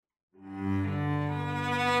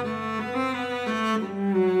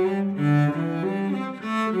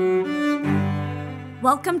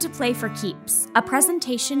Welcome to Play4Keeps, a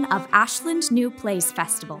presentation of Ashland New Plays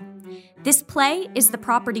Festival. This play is the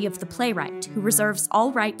property of the playwright, who reserves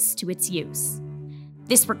all rights to its use.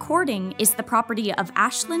 This recording is the property of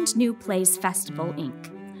Ashland New Plays Festival, Inc.,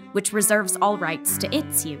 which reserves all rights to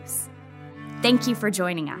its use. Thank you for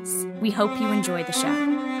joining us. We hope you enjoy the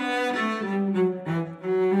show.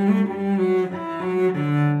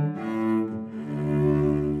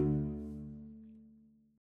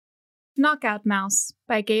 Knockout Mouse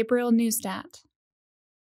by Gabriel Neustadt.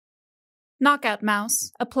 Knockout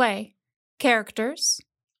Mouse, a play. Characters: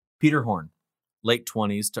 Peter Horn, late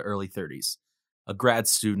 20s to early 30s, a grad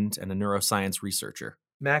student and a neuroscience researcher.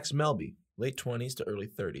 Max Melby, late 20s to early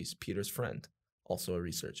 30s, Peter's friend, also a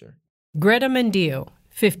researcher. Greta Mendillo,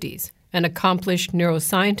 50s, an accomplished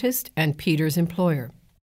neuroscientist and Peter's employer.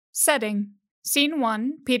 Setting: Scene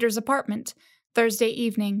 1, Peter's apartment, Thursday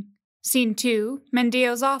evening. Scene 2,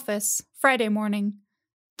 Mendillo's office, Friday morning.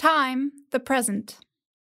 Time, the present.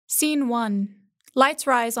 Scene 1. Lights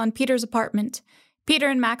rise on Peter's apartment. Peter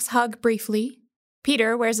and Max hug briefly.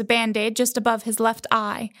 Peter wears a Band-Aid just above his left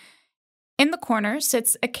eye. In the corner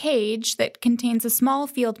sits a cage that contains a small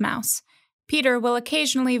field mouse. Peter will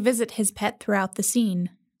occasionally visit his pet throughout the scene.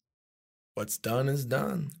 What's done is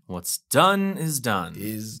done. What's done is done.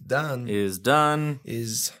 Is done. Is done.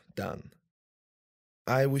 Is done.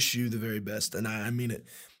 I wish you the very best, and I mean it.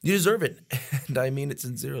 You deserve it, and I mean it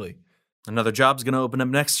sincerely. Another job's going to open up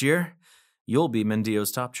next year. You'll be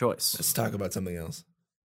Mendillo's top choice. Let's talk about something else.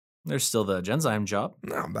 There's still the Genzyme job.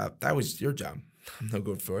 No, that was your job. I'm no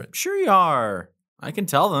good for it. Sure you are. I can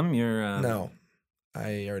tell them you're... No,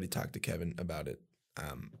 I already talked to Kevin about it.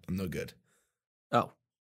 I'm no good. Oh,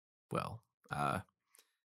 well,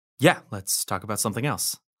 yeah, let's talk about something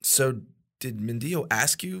else. So, did Mendillo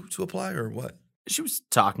ask you to apply, or what? She was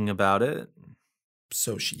talking about it.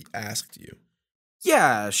 So she asked you?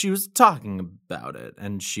 Yeah, she was talking about it,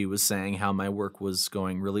 and she was saying how my work was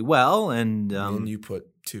going really well, and... And you put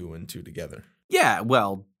 2 and 2 together. Yeah,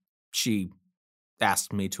 well, she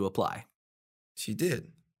asked me to apply. She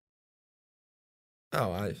did?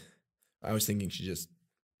 Oh, I was thinking she just,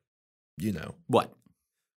 What?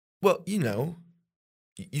 Well,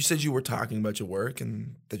 you said you were talking about your work,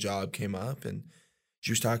 and the job came up, and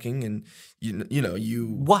she was talking, and you...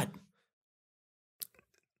 What?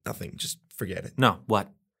 Nothing. Just forget it. No, what?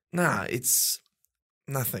 Nah, it's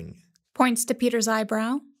nothing. Points to Peter's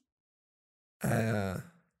eyebrow. I'm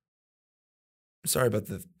sorry about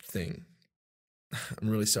the thing. I'm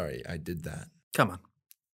really sorry I did that. Come on.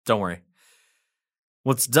 Don't worry.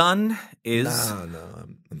 What's done is... No,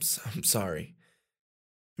 I'm sorry.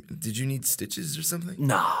 Did you need stitches or something?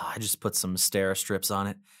 No, I just put some Stera strips on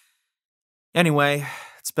it. Anyway,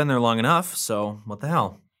 it's been there long enough, so what the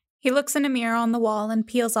hell? He looks in a mirror on the wall and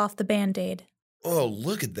peels off the Band-Aid. Oh,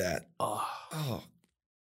 look at that. Oh,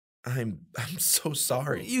 I'm so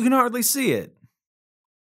sorry. you can hardly see it.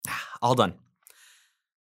 All done.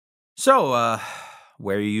 So,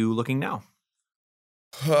 where are you looking now?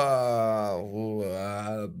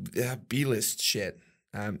 B-list shit.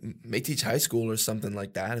 May teach high school or something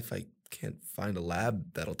like that if I can't find a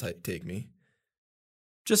lab that'll take me.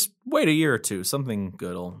 Just wait a year or two. Something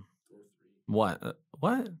good'll... What?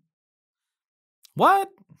 What? What?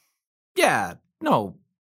 Yeah, no.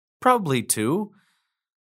 Probably 2.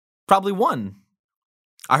 Probably 1.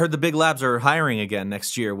 I heard the big labs are hiring again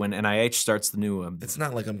next year when NIH starts the new... It's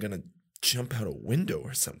not like I'm gonna jump out a window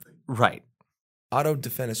or something. Right.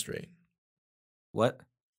 Auto-defenestrate. What?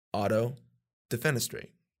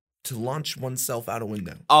 Auto-defenestrate. To launch oneself out a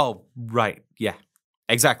window. Oh, right. Yeah.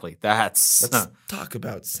 Exactly. Let's talk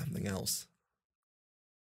about something else.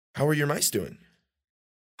 How are your mice doing?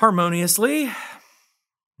 Harmoniously.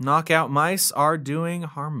 Knockout mice are doing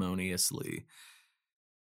harmoniously.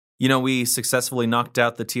 We successfully knocked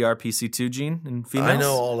out the TRPC2 gene in females. I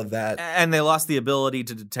know all of that. And they lost the ability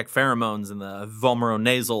to detect pheromones in the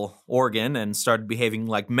vomeronasal organ and started behaving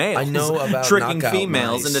like males. I know about tricking knockout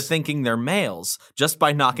females mice. into thinking they're males just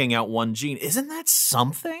by knocking out one gene. Isn't that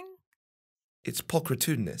something? It's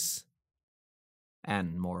pulchritudinous.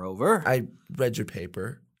 And moreover... I read your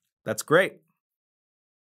paper. That's great.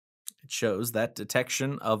 It shows that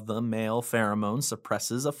detection of the male pheromone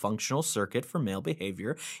suppresses a functional circuit for male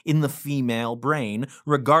behavior in the female brain,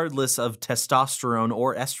 regardless of testosterone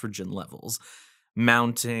or estrogen levels.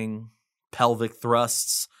 Mounting, pelvic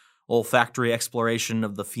thrusts, olfactory exploration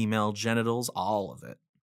of the female genitals, all of it.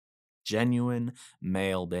 Genuine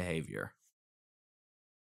male behavior.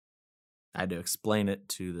 I had to explain it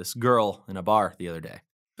to this girl in a bar the other day.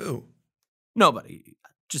 Who? Nobody.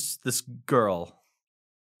 Just this girl.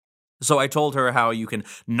 So I told her how you can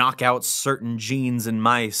knock out certain genes in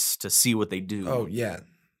mice to see what they do. Oh, yeah.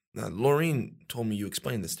 Laureen told me you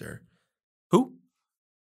explained this to her. Who?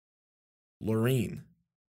 Laureen.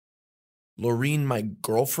 Laureen, my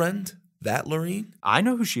girlfriend? That Laureen? I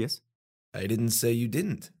know who she is. I didn't say you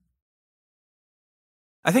didn't.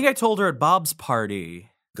 I think I told her at Bob's party.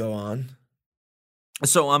 Go on.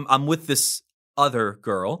 So I'm with this other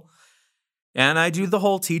girl, and I do the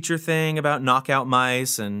whole teacher thing about knockout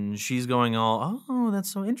mice, and she's going all, oh,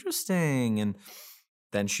 that's so interesting. And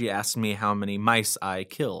then she asked me how many mice I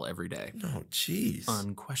kill every day. Oh, jeez.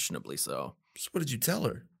 Unquestionably so. So what did you tell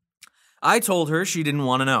her? I told her she didn't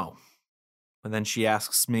want to know. But then she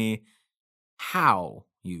asks me how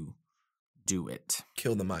you do it.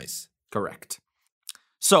 Kill the mice. Correct.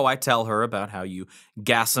 So I tell her about how you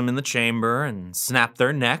gas them in the chamber and snap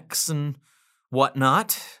their necks and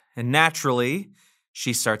whatnot. And naturally,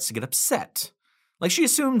 she starts to get upset. Like, she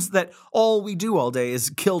assumes that all we do all day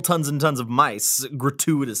is kill tons and tons of mice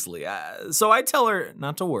gratuitously. So I tell her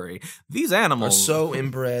not to worry. These animals are so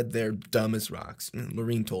inbred, they're dumb as rocks.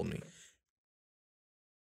 Laureen told me.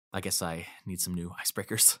 I guess I need some new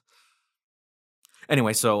icebreakers.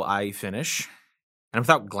 Anyway, so I finish, and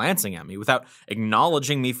without glancing at me, without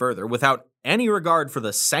acknowledging me further, without any regard for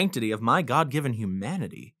the sanctity of my God-given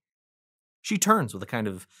humanity, she turns with a kind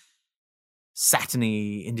of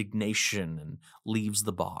satiny indignation and leaves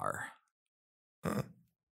the bar. Huh.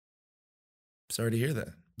 Sorry to hear that.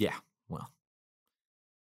 Yeah, well.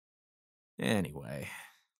 Anyway.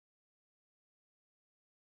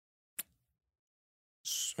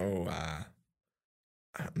 So,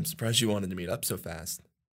 I'm surprised you wanted to meet up so fast.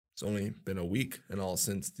 It's only been a week and all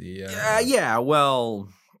since the, Yeah, well,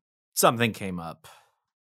 something came up.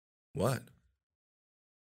 What?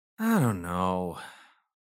 I don't know.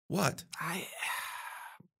 What?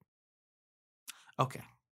 Okay.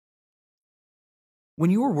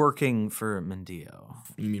 When you were working for Mendeo.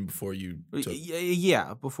 You mean before you took...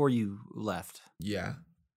 Yeah, before you left. Yeah.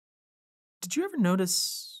 Did you ever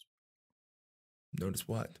notice... Notice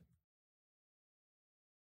what?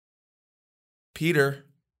 Peter,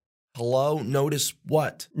 hello? Notice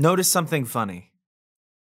what? Notice something funny.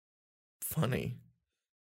 Funny?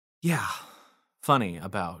 Yeah, funny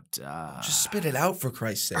about... Just spit it out, for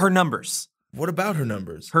Christ's sake. Her numbers. What about her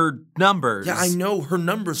numbers? Her numbers. Yeah, I know her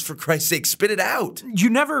numbers, for Christ's sake. Spit it out. You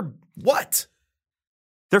never... What?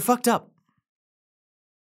 They're fucked up.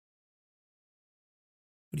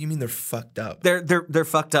 What do you mean they're fucked up? They're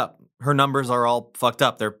fucked up. Her numbers are all fucked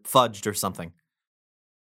up. They're fudged or something.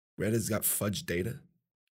 Greta's got fudged data?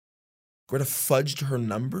 Greta fudged her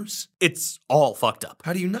numbers? It's all fucked up.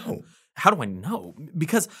 How do you know? How do I know?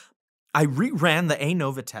 Because I reran the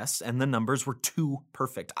ANOVA tests and the numbers were too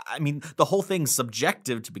perfect. I mean, the whole thing's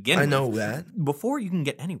subjective to begin with. I know that. Before you can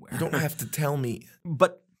get anywhere. You don't have to tell me.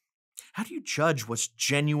 But how do you judge what's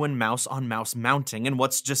genuine mouse-on-mouse mounting and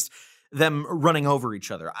what's just them running over each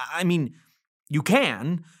other? I mean, you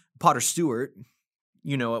can. Potter Stewart,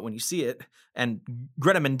 you know it when you see it. And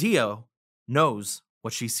Greta Mendeo knows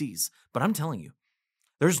what she sees. But I'm telling you,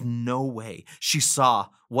 there's no way she saw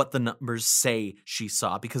what the numbers say she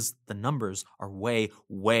saw because the numbers are way,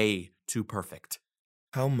 way too perfect.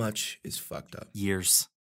 How much is fucked up? Years.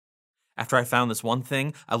 After I found this one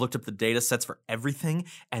thing, I looked up the data sets for everything,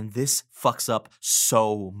 and this fucks up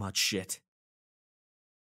so much shit.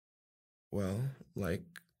 Well, like,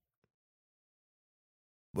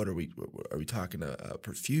 what are we talking, a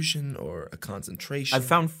perfusion or a concentration? I've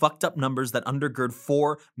found fucked up numbers that undergird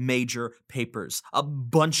 4 major papers, a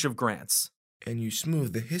bunch of grants. And you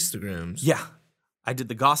smoothed the histograms. Yeah. I did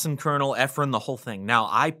the Gaussian kernel, Efron, the whole thing. Now,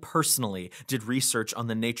 I personally did research on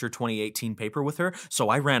the Nature 2018 paper with her, so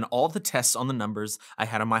I ran all the tests on the numbers I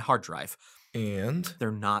had on my hard drive. And?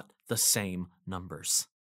 They're not the same numbers.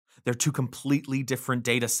 They're 2 completely different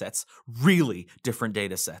data sets. Really different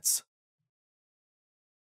data sets.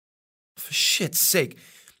 For shit's sake.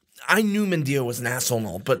 I knew Mendeo was an asshole and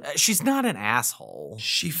all, but... She's not an asshole.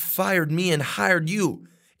 She fired me and hired you.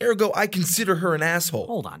 Ergo, I consider her an asshole.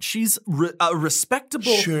 Hold on. She's a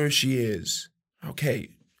respectable... Sure she is. Okay.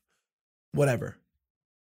 Whatever.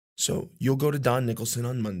 So, you'll go to Don Nicholson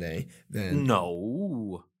on Monday, then...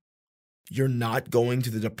 No. You're not going to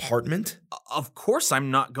the department? Of course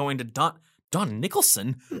I'm not going to Don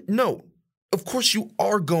Nicholson. No. Of course you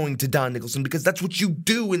are going to Don Nicholson because that's what you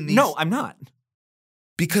do in these... No, I'm not.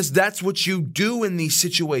 Because that's what you do in these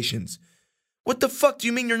situations. What the fuck do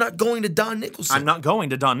you mean you're not going to Don Nicholson? I'm not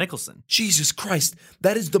going to Don Nicholson. Jesus Christ.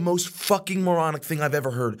 That is the most fucking moronic thing I've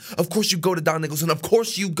ever heard. Of course you go to Don Nicholson. Of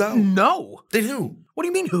course you go. No. Then who? What do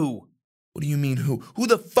you mean who? What do you mean who? Who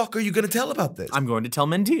the fuck are you going to tell about this? I'm going to tell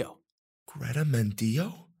Mendeo. Greta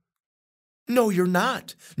Mendillo? No, you're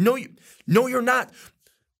not. No, you're not.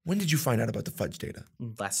 When did you find out about the fudge data?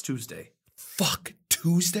 Last Tuesday. Fuck,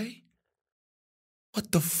 Tuesday?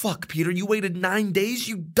 What the fuck, Peter? You waited 9 days,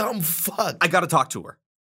 you dumb fuck. I gotta talk to her.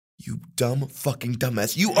 You dumb fucking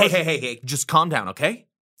dumbass. You are... Hey, just calm down, okay?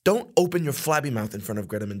 Don't open your flabby mouth in front of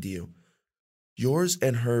Greta Mendillo. Yours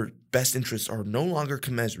and her best interests are no longer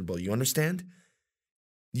commensurable, you understand?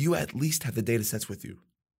 You at least have the data sets with you.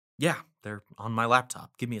 Yeah, they're on my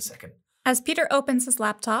laptop. Give me a second. As Peter opens his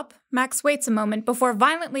laptop, Max waits a moment before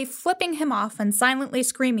violently flipping him off and silently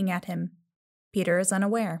screaming at him. Peter is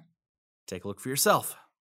unaware. Take a look for yourself.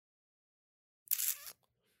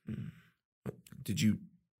 Did you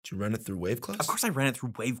run it through WaveClass? Of course I ran it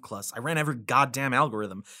through WaveClass. I ran every goddamn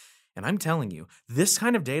algorithm. And I'm telling you, this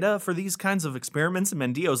kind of data for these kinds of experiments in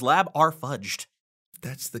Mendillo's lab are fudged. If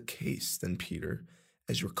that's the case, then Peter,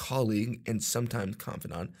 as your colleague and sometimes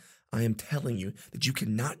confidant, I am telling you that you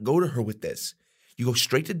cannot go to her with this. You go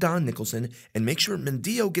straight to Don Nicholson and make sure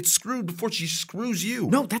Mendillo gets screwed before she screws you.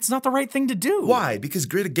 No, that's not the right thing to do. Why? Because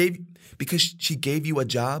she gave you a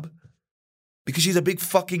job? Because she's a big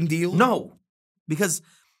fucking deal? No, because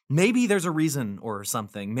maybe there's a reason or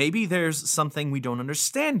something. Maybe there's something we don't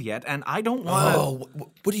understand yet, and I don't want to... Oh,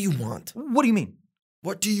 what do you want? What do you mean?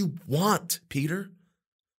 What do you want, Peter?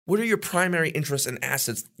 What are your primary interests and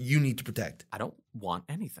assets you need to protect? I don't want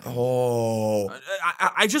anything. Oh.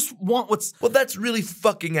 I just want what's... Well, that's really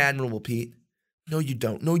fucking admirable, Pete. No, you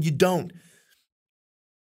don't. No, you don't.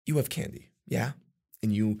 You have candy, yeah?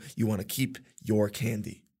 And you want to keep your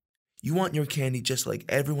candy. You want your candy just like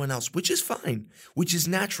everyone else, which is fine, which is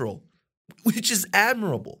natural, which is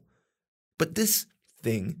admirable. But this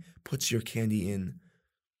thing puts your candy in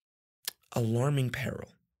alarming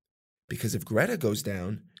peril. Because if Greta goes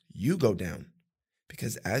down, you go down.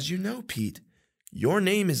 Because as you know, Pete, your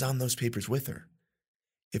name is on those papers with her.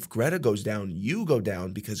 If Greta goes down, you go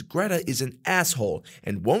down because Greta is an asshole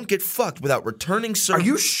and won't get fucked without returning Are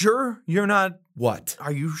you sure you're not... What?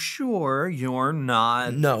 Are you sure you're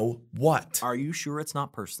not... No, what? Are you sure it's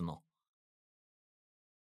not personal?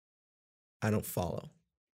 I don't follow.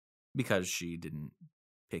 Because she didn't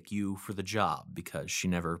pick you for the job, because she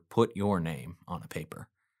never put your name on a paper.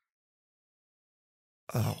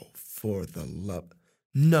 Oh, for the love...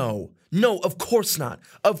 No, of course not.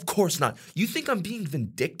 Of course not. You think I'm being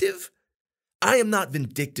vindictive? I am not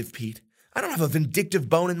vindictive, Pete. I don't have a vindictive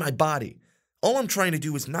bone in my body. All I'm trying to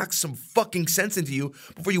do is knock some fucking sense into you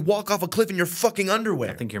before you walk off a cliff in your fucking underwear.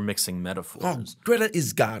 I think you're mixing metaphors. Oh, Greta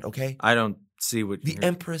is God, okay? I don't see what The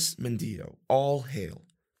Empress Mendillo, all hail.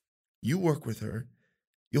 You work with her.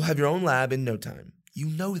 You'll have your own lab in no time. You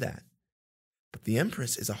know that. But the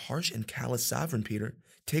Empress is a harsh and callous sovereign, Peter.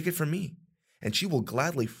 Take it from me. And she will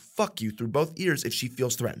gladly fuck you through both ears if she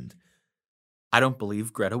feels threatened. I don't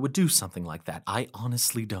believe Greta would do something like that. I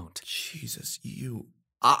honestly don't. Jesus, you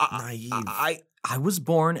naive. I was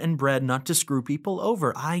born and bred not to screw people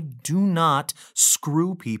over. I do not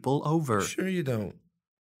screw people over. Sure you don't.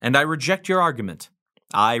 And I reject your argument.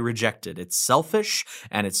 I reject it. It's selfish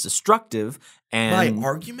and it's destructive and... My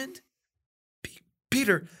argument?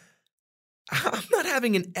 Peter, I'm not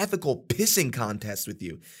having an ethical pissing contest with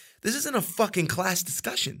you. This isn't a fucking class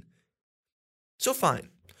discussion. So fine.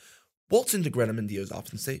 Waltz into Greta Mendillo's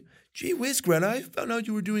office and say, "Gee whiz, Greta, I found out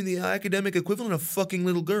you were doing the academic equivalent of fucking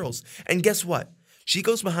little girls." And guess what? She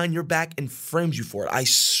goes behind your back and frames you for it. I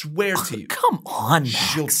swear to you. Come on, Max.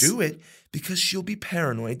 She'll do it because she'll be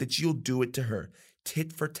paranoid that you'll do it to her.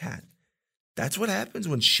 Tit for tat. That's what happens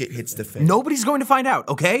when shit hits the fan. Nobody's going to find out,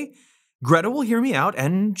 okay? Greta will hear me out,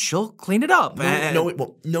 and she'll clean it up. No, it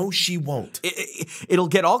won't. No, she won't. It'll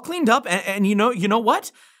get all cleaned up, and you know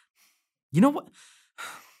what? You know what?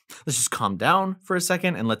 Let's just calm down for a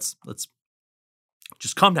second, and let's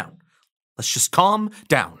just calm down. Let's just calm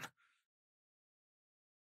down.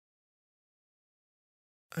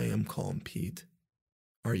 I am calm, Pete.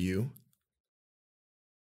 Are you?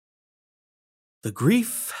 The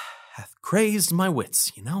grief hath crazed my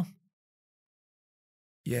wits, you know?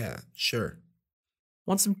 Yeah, sure.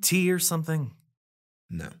 Want some tea or something?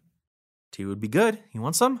 No. Tea would be good. You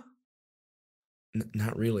want some?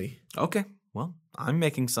 Not really. Okay. Well, I'm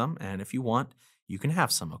making some, and if you want, you can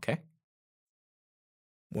have some, okay?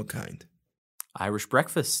 What kind? Irish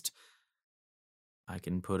breakfast. I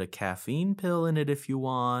can put a caffeine pill in it if you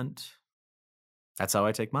want. That's how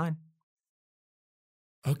I take mine.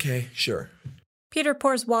 Okay, sure. Peter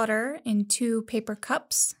pours water in 2 paper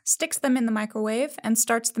cups, sticks them in the microwave, and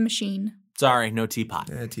starts the machine. Sorry, no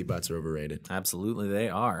teapot. Teapots are overrated. Absolutely, they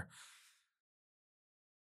are.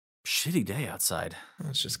 Shitty day outside. Well,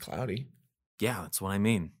 it's just cloudy. Yeah, that's what I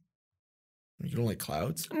mean. You don't like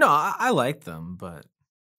clouds? No, I like them, but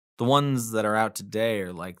the ones that are out today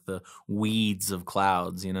are like the weeds of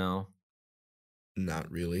clouds, you know?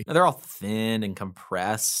 Not really. They're all thin and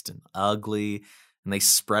compressed and ugly, and they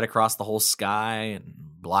spread across the whole sky and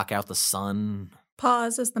block out the sun.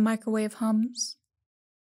 Pause as the microwave hums.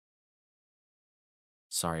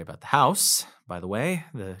 Sorry about the house, by the way,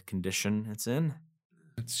 the condition it's in.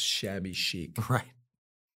 It's shabby chic. Right.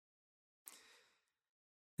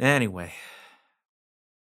 Anyway,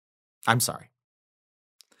 I'm sorry.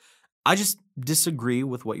 I just disagree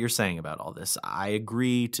with what you're saying about all this. I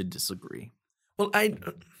agree to disagree. Well,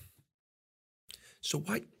 So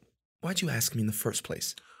why'd you ask me in the first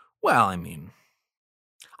place? Well, I mean,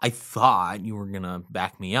 I thought you were going to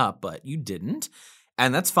back me up, but you didn't.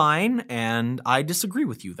 And that's fine, and I disagree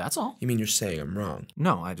with you, that's all. You mean you're saying I'm wrong?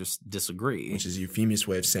 No, I just disagree. Which is a euphemious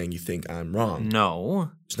way of saying you think I'm wrong. No.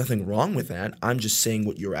 There's nothing wrong with that. I'm just saying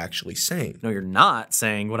what you're actually saying. No, you're not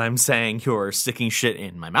saying what I'm saying. You're sticking shit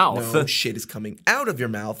in my mouth. No, shit is coming out of your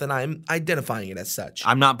mouth, and I'm identifying it as such.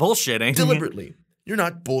 I'm not bullshitting. Deliberately. You're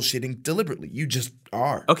not bullshitting deliberately. You just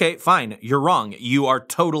are. Okay, fine. You're wrong. You are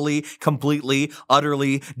totally, completely,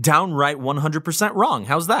 utterly, downright 100% wrong.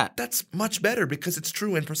 How's that? That's much better because it's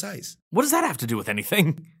true and precise. What does that have to do with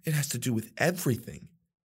anything? It has to do with everything.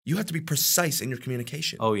 You have to be precise in your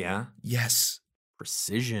communication. Oh, yeah? Yes.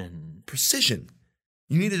 Precision. Precision.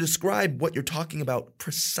 You need to describe what you're talking about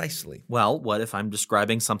precisely. Well, what if I'm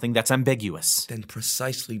describing something that's ambiguous? Then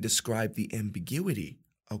precisely describe the ambiguity,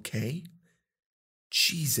 okay?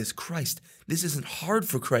 Jesus Christ, this isn't hard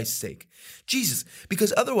for Christ's sake. Jesus,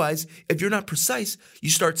 because otherwise, if you're not precise, you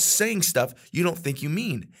start saying stuff you don't think you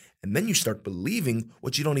mean. And then you start believing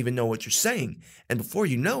what you don't even know what you're saying. And before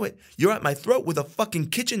you know it, you're at my throat with a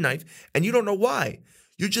fucking kitchen knife, and you don't know why.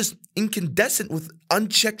 You're just incandescent with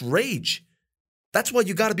unchecked rage. That's why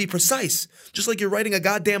you gotta be precise, just like you're writing a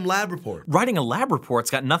goddamn lab report. Writing a lab report's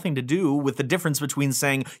got nothing to do with the difference between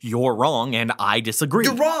saying you're wrong and I disagree.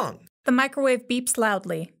 You're wrong! The microwave beeps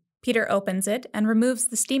loudly. Peter opens it and removes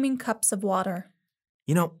the steaming cups of water.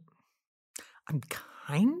 You know, I'm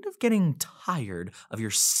kind of getting tired of your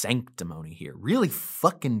sanctimony here. Really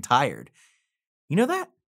fucking tired. You know that?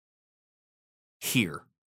 Here.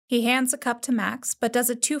 He hands a cup to Max, but does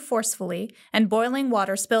it too forcefully, and boiling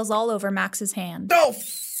water spills all over Max's hand. No,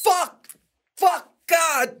 fuck! Fuck,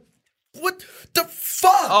 God! What the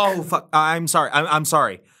fuck? Oh, fuck. I'm sorry. I'm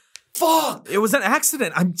sorry. Fuck! It was an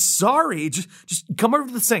accident. I'm sorry. Just come over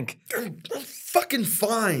to the sink. I'm fucking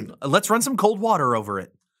fine. Let's run some cold water over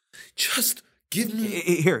it. Just give me...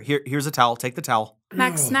 Here's a towel. Take the towel.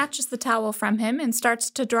 Max snatches the towel from him and starts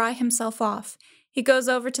to dry himself off. He goes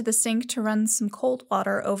over to the sink to run some cold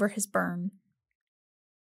water over his burn.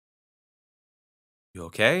 You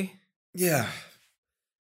okay? Yeah.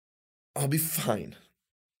 I'll be fine.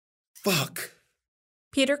 Fuck.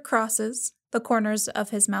 Peter crosses, the corners of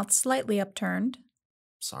his mouth slightly upturned.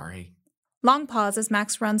 Sorry. Long pause as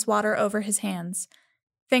Max runs water over his hands.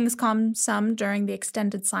 Things calm some during the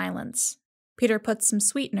extended silence. Peter puts some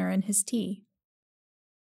sweetener in his tea.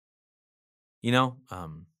 You know,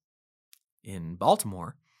 in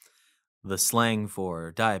Baltimore, the slang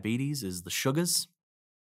for diabetes is the sugas.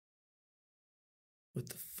 What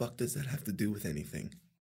the fuck does that have to do with anything?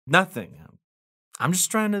 Nothing. I'm just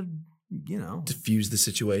trying to, you know. Diffuse the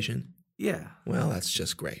situation? Yeah. Well, that's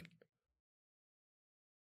just great.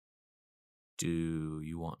 Do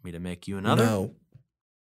you want me to make you another? No.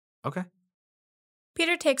 Okay.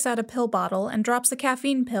 Peter takes out a pill bottle and drops a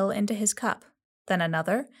caffeine pill into his cup, then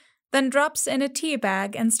another, then drops in a tea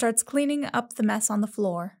bag and starts cleaning up the mess on the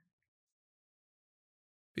floor.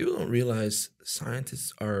 People don't realize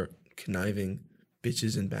scientists are conniving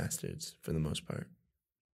bitches and bastards for the most part.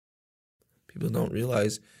 People don't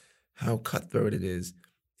realize how cutthroat it is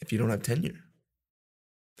if you don't have tenure.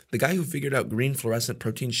 The guy who figured out green fluorescent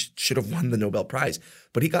protein should have won the Nobel Prize,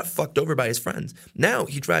 but he got fucked over by his friends. Now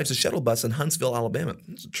he drives a shuttle bus in Huntsville, Alabama.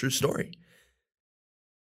 It's a true story.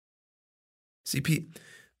 See, Pete,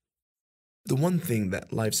 the one thing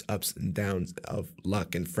that life's ups and downs of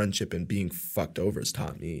luck and friendship and being fucked over has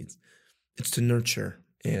taught me, it's to nurture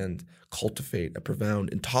and cultivate a profound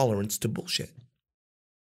intolerance to bullshit.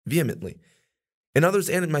 Vehemently. In others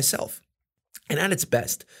and in myself. And at its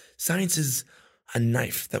best, science is a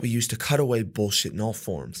knife that we use to cut away bullshit in all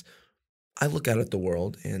forms. I look out at the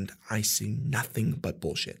world and I see nothing but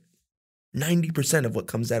bullshit. 90% of what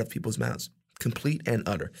comes out of people's mouths. Complete and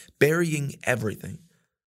utter. Burying everything.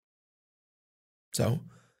 So,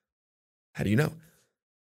 how do you know?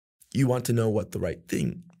 You want to know what the right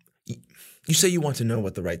thing... You say you want to know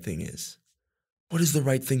what the right thing is. What is the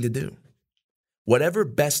right thing to do? Whatever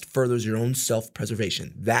best furthers your own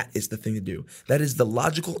self-preservation, that is the thing to do. That is the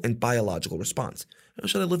logical and biological response. How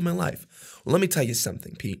should I live my life? Well, let me tell you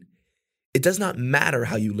something, Pete. It does not matter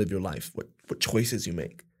how you live your life, what choices you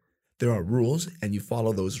make. There are rules, and you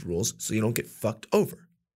follow those rules so you don't get fucked over.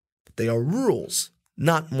 They are rules,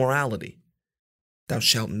 not morality. Thou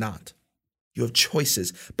shalt not. You have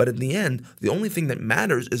choices, but in the end, the only thing that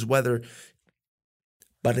matters is whether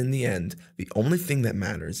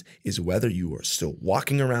you are still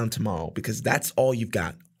walking around tomorrow, because that's all you've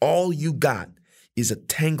got. All you got is a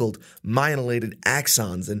tangled, myelinated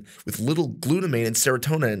axons and with little glutamate and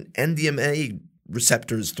serotonin and NMDA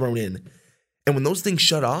receptors thrown in. And when those things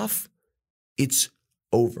shut off, it's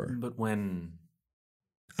over. But when...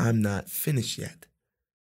 I'm not finished yet.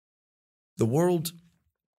 The world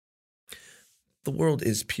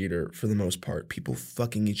is, Peter, for the most part, people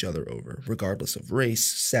fucking each other over, regardless of race,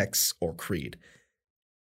 sex, or creed.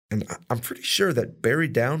 And I'm pretty sure that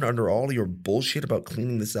buried down under all your bullshit about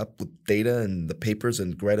cleaning this up with data and the papers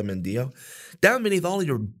and Greta Mendeo, down beneath all of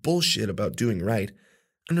your bullshit about doing right,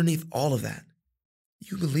 underneath all of that,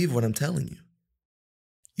 you believe what I'm telling you.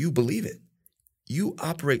 You believe it. You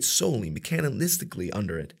operate solely, mechanistically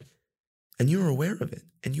under it. And you're aware of it.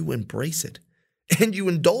 And you embrace it. And you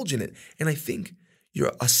indulge in it. And I think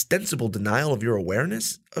your ostensible denial of your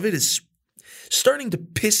awareness of it is starting to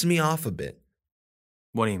piss me off a bit.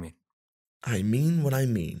 What do you mean? I mean what I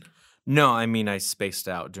mean. No, I mean I spaced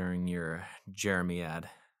out during your Jeremy ad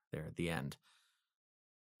there at the end.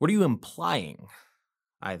 What are you implying?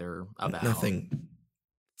 Either about... Nothing.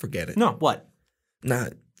 Forget it. No, what?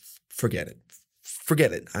 Forget it.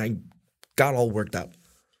 Forget it. I got all worked up.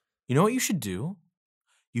 You know what you should do?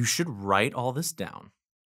 You should write all this down.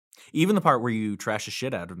 Even the part where you trash the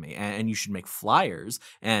shit out of me. And you should make flyers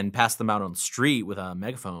and pass them out on the street with a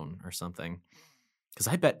megaphone or something. Because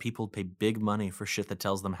I bet people pay big money for shit that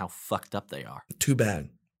tells them how fucked up they are. Too bad.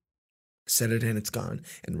 Set it and it's gone.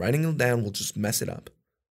 And writing it down will just mess it up.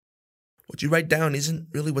 What you write down isn't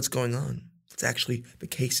really what's going on. It's actually the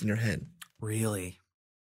case in your head. Really?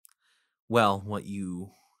 Well, what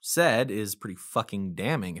you said is pretty fucking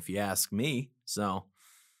damning if you ask me, so...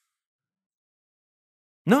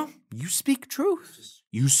 No, you speak truth.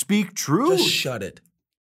 You speak truth. Just shut it.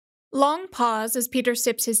 Long pause as Peter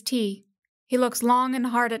sips his tea. He looks long and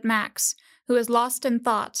hard at Max, who is lost in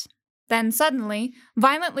thought. Then suddenly,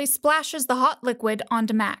 violently splashes the hot liquid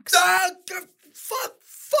onto Max. Fuck!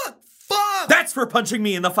 That's for punching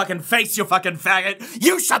me in the fucking face, you fucking faggot!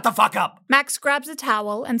 You shut the fuck up! Max grabs a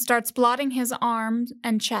towel and starts blotting his arms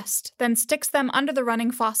and chest, then sticks them under the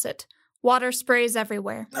running faucet. Water sprays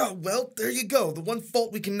everywhere. Oh, well, there you go. The one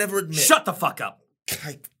fault we can never admit. Shut the fuck up!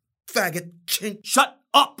 Faggot, chink. Shut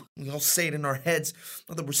up! We all say it in our heads.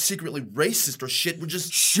 Not that we're secretly racist or shit. We're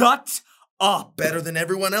just... Shut up! Better than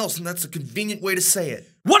everyone else, and that's a convenient way to say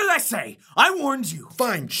it. What did I say? I warned you.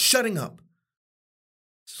 Fine, shutting up.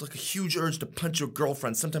 It's like a huge urge to punch your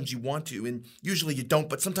girlfriend. Sometimes you want to, and usually you don't,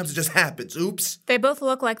 but sometimes it just happens. Oops. They both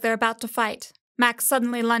look like they're about to fight. Max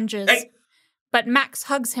suddenly lunges. Hey! But Max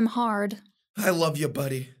hugs him hard. I love you,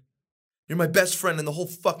 buddy. You're my best friend in the whole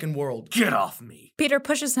fucking world. Get off me. Peter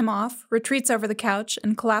pushes him off, retreats over the couch,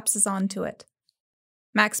 and collapses onto it.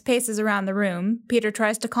 Max paces around the room. Peter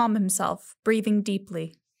tries to calm himself, breathing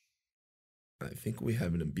deeply. I think we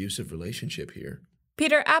have an abusive relationship here.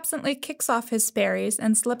 Peter absently kicks off his Sperry's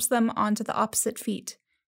and slips them onto the opposite feet.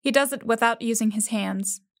 He does it without using his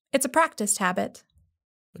hands. It's a practiced habit.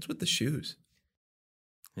 What's with the shoes?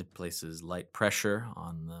 It places light pressure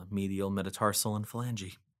on the medial metatarsal and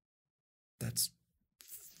phalange. That's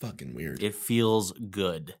fucking weird. It feels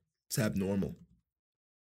good. It's abnormal.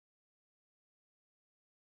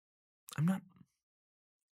 I'm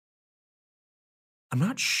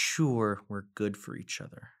not sure we're good for each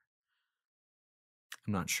other.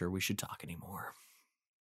 I'm not sure we should talk anymore.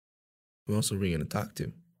 Who else are we going to talk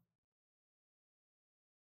to?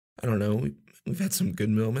 I don't know. We've had some good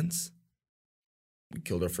moments. We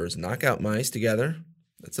killed our first knockout mice together.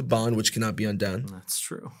 That's a bond which cannot be undone. That's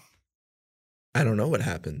true. I don't know what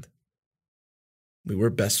happened. We were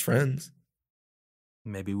best friends.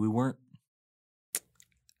 Maybe we weren't.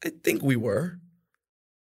 I think we were.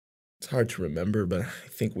 It's hard to remember, but I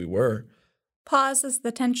think we were. Pause as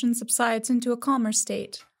the tension subsides into a calmer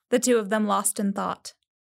state, the two of them lost in thought.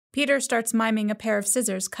 Peter starts miming a pair of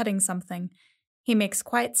scissors cutting something. He makes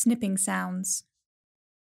quiet snipping sounds.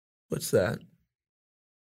 What's that?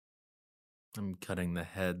 I'm cutting the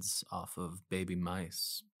heads off of baby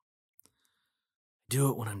mice. Do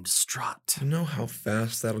it when I'm distraught. You know how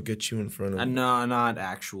fast that'll get you in front of... No, not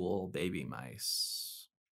actual baby mice.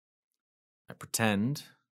 I pretend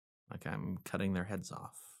Like I'm cutting their heads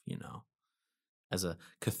off, as a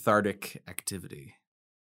cathartic activity.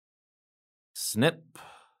 Snip,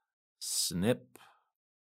 snip,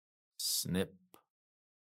 snip,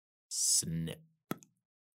 snip.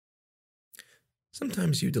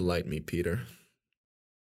 Sometimes you delight me, Peter.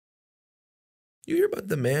 You hear about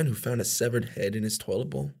the man who found a severed head in his toilet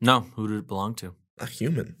bowl? No, who did it belong to? A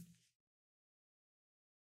human.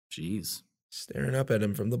 Jeez. Staring up at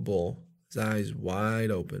him from the bowl, his eyes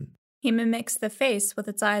wide open. He mimics the face with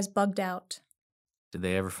its eyes bugged out. Did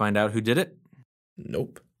they ever find out who did it?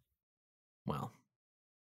 Nope. Well,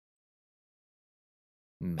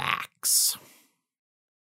 Max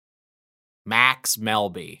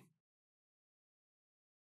Melby.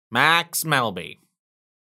 Max Melby.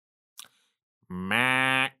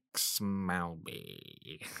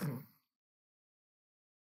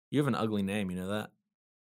 You have an ugly name, you know that?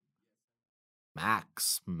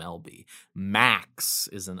 Max Melby. Max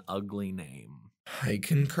is an ugly name. I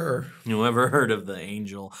concur. You ever heard of the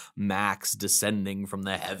angel Max descending from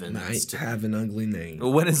the heavens? I have an ugly name.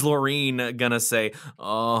 When is Laureen gonna say,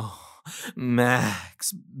 "Oh,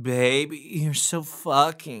 Max, baby, you're so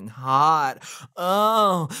fucking hot.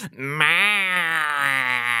 Oh, Max."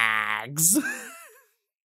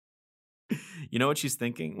 You know what she's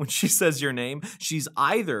thinking? When she says your name, she's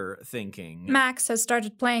either thinking Max has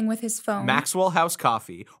started playing with his phone. Maxwell House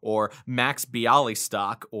Coffee, or Max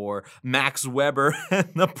Bialystock, or Max Weber and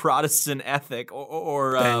the Protestant Ethic,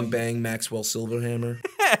 or Bang Bang Maxwell Silverhammer.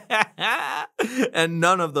 And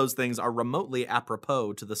none of those things are remotely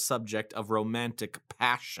apropos to the subject of romantic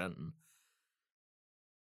passion.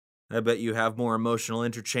 I bet you have more emotional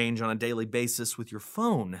interchange on a daily basis with your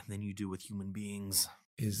phone than you do with human beings.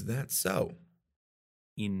 Is that so?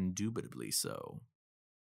 Indubitably so.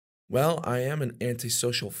 Well, I am an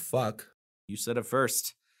antisocial fuck. You said it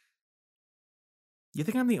first. You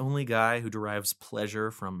think I'm the only guy who derives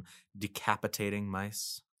pleasure from decapitating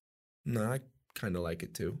mice? No, I kind of like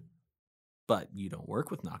it too. But you don't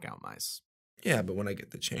work with knockout mice. Yeah, but when I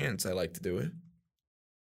get the chance, I like to do it.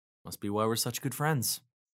 Must be why we're such good friends.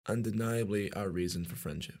 Undeniably our reason for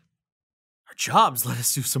friendship. Our jobs let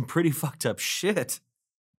us do some pretty fucked up shit.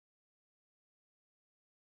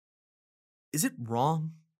 Is it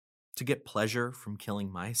wrong to get pleasure from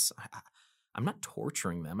killing mice? I'm not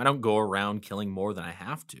torturing them. I don't go around killing more than I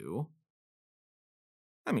have to.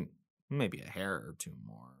 I mean, maybe a hair or two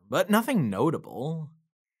more, but nothing notable.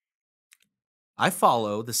 I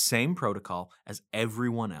follow the same protocol as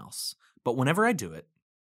everyone else, but whenever I do it,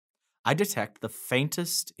 I detect the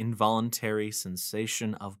faintest involuntary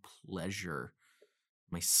sensation of pleasure.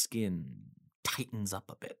 My skin tightens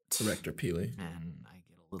up a bit. Director Peely. And I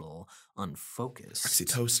get a little unfocused.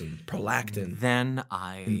 Oxytocin, prolactin. Then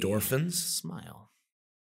I... Endorphins? Smile.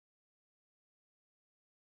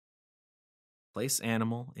 Place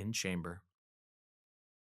animal in chamber.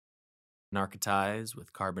 Narcotize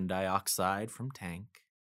with carbon dioxide from tank.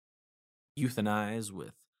 Euthanize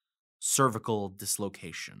with cervical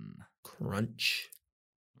dislocation. Crunch.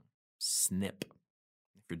 Snip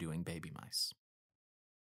if you're doing baby mice.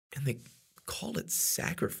 And they call it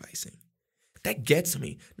sacrificing. That gets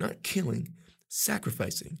me. Not killing,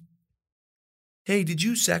 sacrificing. Hey, did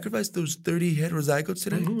you sacrifice those 30 heterozygotes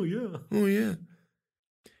today? Oh, yeah. Oh, yeah.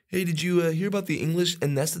 Hey, did you hear about the English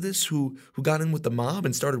anesthetist who got in with the mob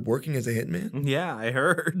and started working as a hitman? Yeah, I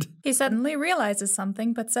heard. He suddenly realizes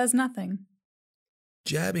something but says nothing.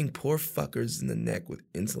 Jabbing poor fuckers in the neck with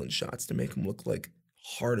insulin shots to make them look like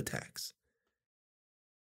heart attacks.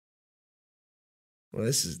 Well,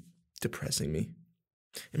 this is depressing me.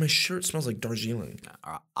 And my shirt smells like Darjeeling.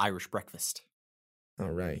 Irish breakfast. All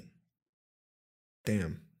right.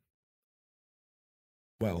 Damn.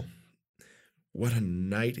 Well, what a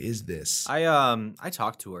night is this? I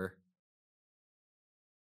talked to her.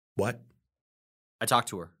 What? I talked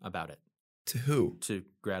to her about it. To who? To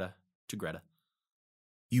Greta.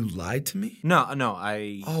 You lied to me? No,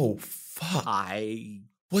 Oh, fuck. I...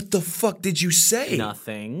 What the fuck did you say?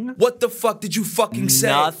 Nothing. What the fuck did you fucking say?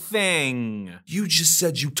 Nothing. You just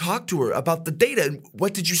said you talked to her about the data. And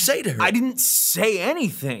what did you say to her? I didn't say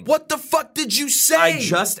anything. What the fuck did you say? I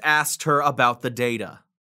just asked her about the data.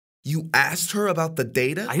 You asked her about the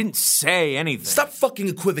data? I didn't say anything. Stop fucking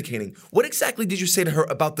equivocating. What exactly did you say to her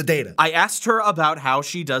about the data? I asked her about how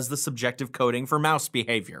she does the subjective coding for mouse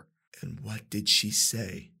behavior. And what did she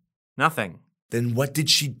say? Nothing. Then what did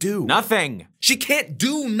she do? Nothing. She can't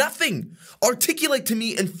do nothing. Articulate to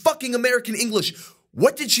me in fucking American English.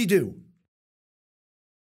 What did she do?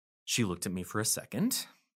 She looked at me for a second,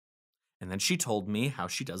 and then she told me how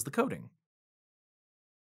she does the coding.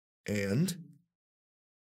 And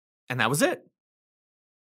And that was it.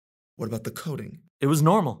 What about the coding? It was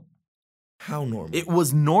normal. How normal? It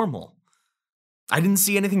was normal. I didn't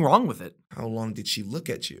see anything wrong with it. How long did she look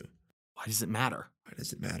at you? Why does it matter? Why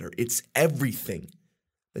does it matter? It's everything.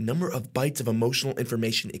 The number of bytes of emotional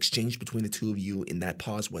information exchanged between the two of you in that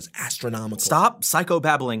pause was astronomical. Stop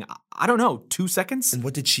psychobabbling. I don't know, 2 seconds? And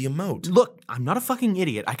what did she emote? Look, I'm not a fucking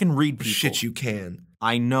idiot. I can read people. Shit, you can.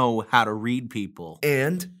 I know how to read people.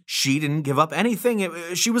 And? She didn't give up anything.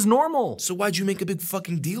 She was normal. So why'd you make a big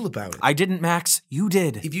fucking deal about it? I didn't, Max. You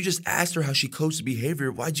did. If you just asked her how she codes the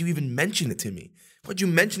behavior, why'd you even mention it to me? Why'd you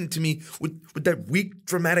mention it to me with that weak,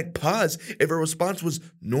 dramatic pause if her response was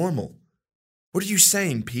normal? What are you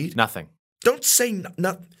saying, Pete? Nothing. Don't say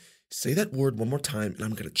Say that word one more time and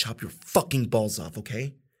I'm gonna chop your fucking balls off,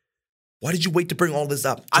 okay? Why did you wait to bring all this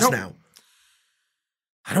up just now?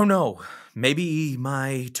 I don't know. Maybe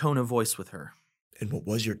my tone of voice with her. And what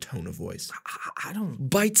was your tone of voice? I don't...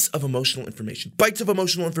 Bytes of emotional information. Bytes of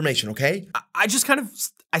emotional information, okay? I just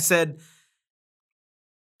I said,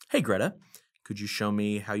 hey, Greta, could you show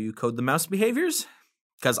me how you code the mouse behaviors?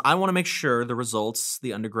 Because I want to make sure the results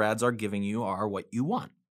the undergrads are giving you are what you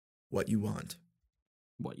want. What you want.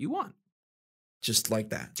 What you want. Just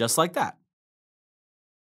like that. Just like that.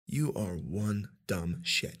 You are one dumb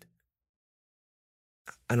shit.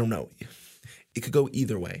 I don't know. It could go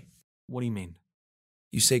either way. What do you mean?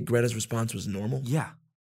 You say Greta's response was normal? Yeah.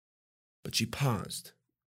 But she paused.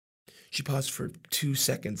 She paused for 2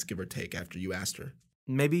 seconds, give or take, after you asked her.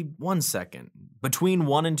 Maybe 1 second. Between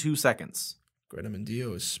 1 and 2 seconds. Greta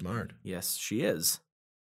Mendio is smart. Yes, she is.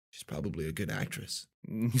 She's probably a good actress.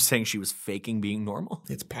 You saying she was faking being normal?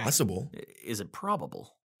 It's possible. Is it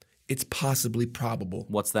probable? It's possibly probable.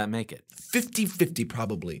 What's that make it? 50-50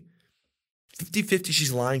 probably. 50-50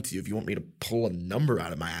 she's lying to you if you want me to pull a number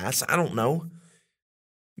out of my ass. I don't know.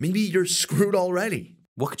 Maybe you're screwed already.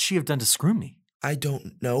 What could she have done to screw me? I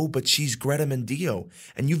don't know, but she's Greta Mendio,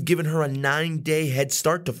 and you've given her a 9-day head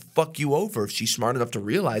start to fuck you over if she's smart enough to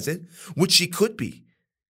realize it, which she could be.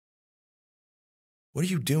 What are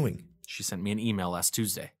you doing? She sent me an email last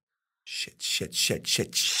Tuesday. Shit.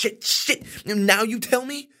 Now you tell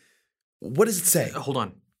me? What does it say? Hold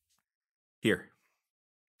on. Here.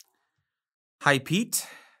 Hi, Pete.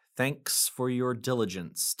 Thanks for your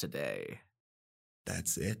diligence today.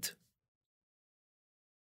 That's it?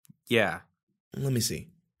 Yeah. Let me see.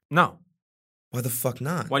 No. Why the fuck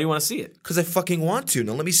not? Why do you want to see it? Because I fucking want to.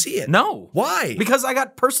 Now let me see it. No. Why? Because I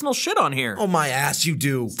got personal shit on here. Oh, my ass, you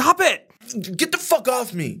do. Stop it! Get the fuck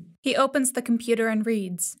off me. He opens the computer and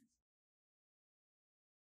reads.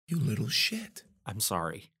 You little shit. I'm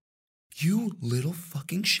sorry. You little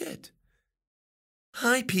fucking shit.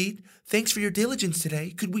 Hi, Pete. Thanks for your diligence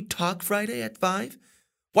today. Could we talk Friday at 5?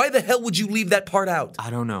 Why the hell would you leave that part out? I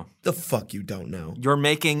don't know. The fuck you don't know. You're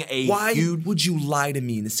making a Why huge... would you lie to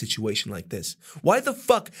me in a situation like this? Why the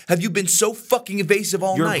fuck have you been so fucking evasive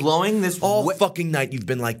all night? You're blowing this... All fucking night you've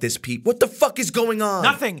been like this, Pete. What the fuck is going on?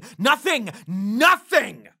 Nothing!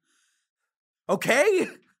 Okay?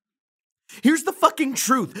 Here's the fucking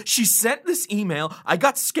truth. She sent this email. I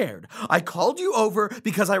got scared. I called you over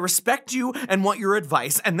because I respect you and want your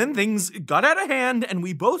advice. And then things got out of hand and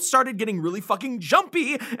we both started getting really fucking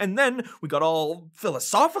jumpy. And then we got all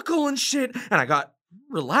philosophical and shit. And I got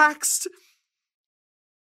relaxed.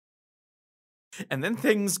 And then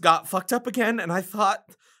things got fucked up again. And I thought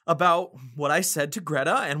about what I said to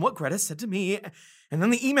Greta and what Greta said to me. And then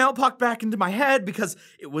the email popped back into my head because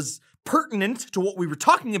it was pertinent to what we were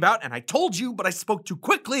talking about, and I told you, but I spoke too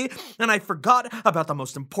quickly, and I forgot about the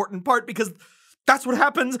most important part because that's what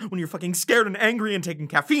happens when you're fucking scared and angry and taking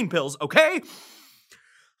caffeine pills, okay?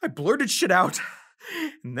 I blurted shit out,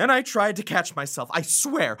 and then I tried to catch myself. I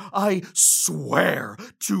swear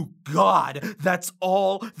to God, that's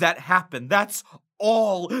all that happened. That's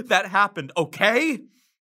all that happened, okay?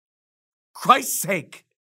 Christ's sake.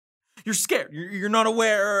 You're scared. You're not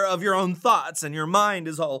aware of your own thoughts, and your mind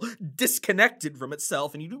is all disconnected from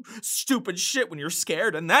itself, and you do stupid shit when you're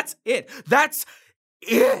scared, and that's it. That's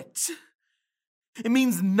it. It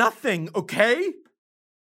means nothing, okay?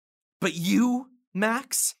 But you,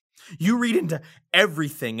 Max, you read into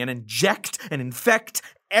everything and inject and infect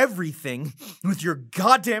everything with your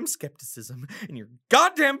goddamn skepticism and your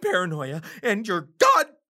goddamn paranoia and your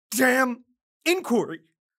goddamn inquiry.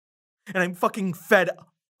 And I'm fucking fed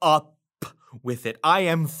up with it. I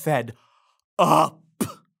am fed up.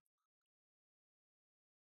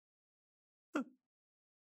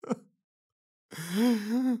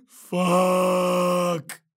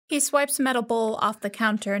 Fuck. He swipes a metal bowl off the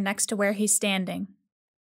counter next to where he's standing.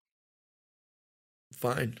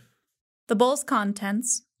 Fine. The bowl's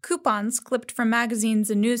contents, Coupons, clipped from magazines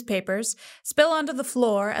and newspapers, spill onto the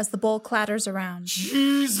floor as the bowl clatters around.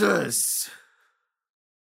 Jesus!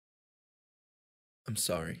 I'm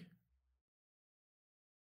sorry.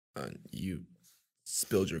 You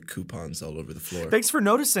spilled your coupons all over the floor. Thanks for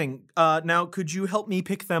noticing. Now, could you help me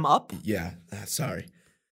pick them up? Yeah, sorry.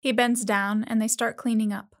 He bends down and they start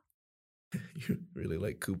cleaning up. You really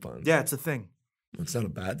like coupons. Yeah, it's a thing. Well, it's not a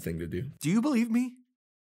bad thing to do. Do you believe me?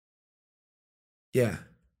 Yeah,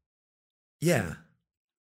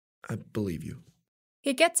 I believe you.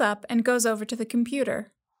 He gets up and goes over to the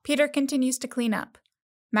computer. Peter continues to clean up.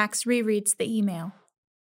 Max rereads the email.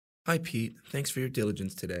 Hi, Pete. Thanks for your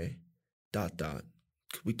diligence today. ...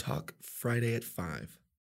 Could we talk Friday at 5?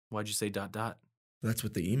 Why'd you say ... That's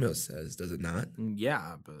what the email says, does it not?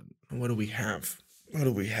 Yeah, but... What do we have?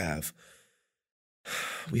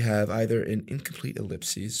 We have either an incomplete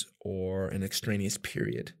ellipses or an extraneous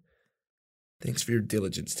period. Thanks for your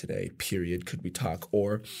diligence today, period, could we talk?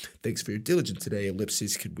 Or, thanks for your diligence today,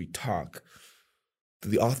 ellipses, could we talk?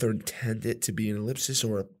 Did the author intend it to be an ellipsis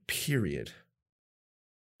or a period?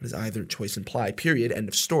 Does either choice imply? Period, end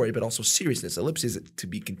of story, but also seriousness, ellipses to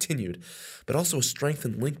be continued, but also a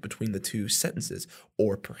strengthened link between the two sentences,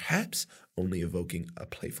 or perhaps only evoking a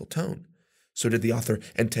playful tone. So did the author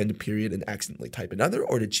intend a period and accidentally type another,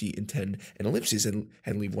 or did she intend an ellipsis and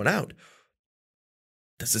leave one out?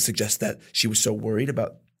 Does this suggest that she was so worried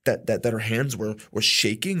about that her hands were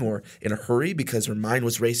shaking or in a hurry because her mind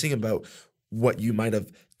was racing about what you might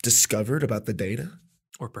have discovered about the data?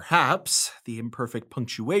 Or perhaps the imperfect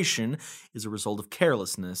punctuation is a result of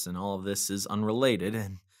carelessness and all of this is unrelated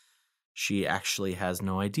and she actually has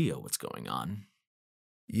no idea what's going on.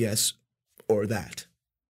 Yes, or that.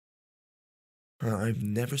 I've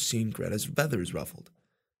never seen Greta's feathers ruffled.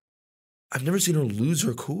 I've never seen her lose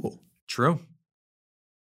her cool. True.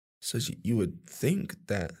 So you would think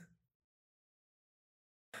that...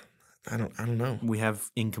 I don't know. We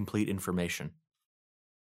have incomplete information.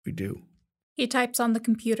 We do. He types on the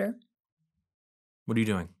computer. What are you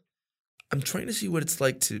doing? I'm trying to see what it's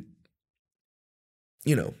like to,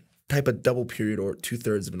 type a double period or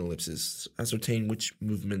 2/3 of an ellipsis, ascertain which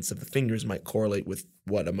movements of the fingers might correlate with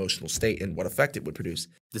what emotional state and what effect it would produce.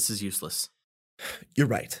 This is useless. You're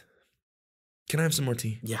right. Can I have some more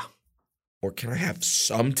tea? Yeah. Or can I have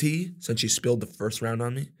some tea since you spilled the first round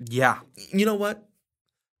on me? Yeah. You know what?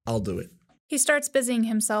 I'll do it. He starts busying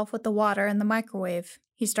himself with the water and the microwave.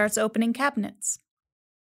 He starts opening cabinets.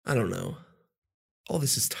 I don't know. All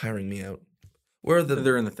this is tiring me out. Where are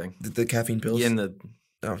They're in the thing. The caffeine pills? Yeah, in the...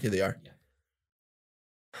 Oh, here they are. Yeah.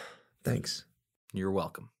 Thanks. You're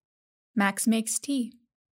welcome. Max makes tea.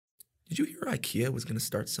 Did you hear IKEA was going to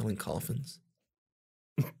start selling coffins?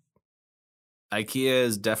 IKEA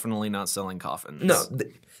is definitely not selling coffins. No,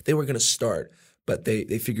 they were going to start, but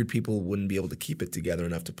they figured people wouldn't be able to keep it together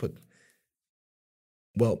enough to put...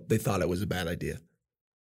 Well, they thought it was a bad idea.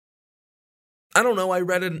 I don't know, I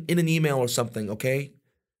read it in an email or something, okay?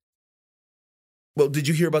 Well, did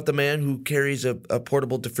you hear about the man who carries a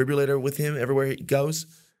portable defibrillator with him everywhere he goes?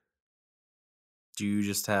 Do you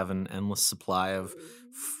just have an endless supply of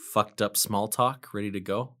fucked up small talk ready to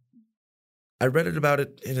go? I read about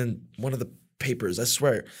it in one of the papers, I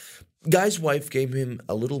swear. Guy's wife gave him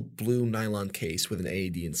a little blue nylon case with an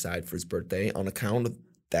AED inside for his birthday on account of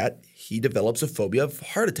that he develops a phobia of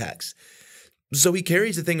heart attacks. So he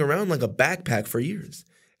carries the thing around like a backpack for years.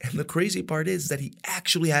 And the crazy part is that he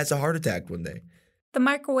actually has a heart attack one day. The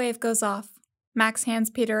microwave goes off. Max hands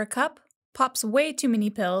Peter a cup, pops way too many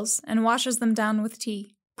pills, and washes them down with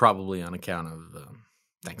tea. Probably on account of...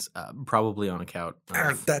 thanks. Probably on account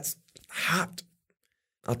of... That's hot.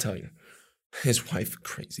 I'll tell you. His wife,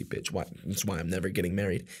 crazy bitch. That's why I'm never getting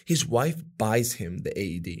married. His wife buys him the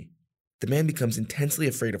AED. The man becomes intensely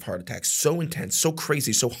afraid of heart attacks, so intense, so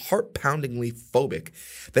crazy, so heart-poundingly phobic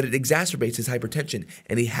that it exacerbates his hypertension,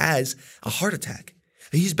 and he has a heart attack.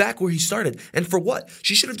 He's back where he started, and for what?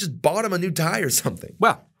 She should have just bought him a new tie or something.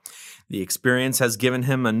 Well, the experience has given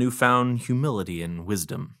him a newfound humility and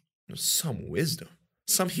wisdom. Some wisdom.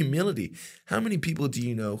 Some humility. How many people do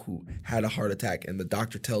you know who had a heart attack and the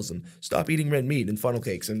doctor tells them, stop eating red meat and funnel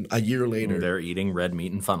cakes, and a year later... They're eating red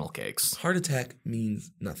meat and funnel cakes. Heart attack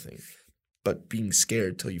means nothing but being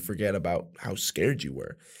scared till you forget about how scared you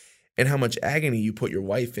were and how much agony you put your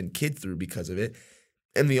wife and kid through because of it.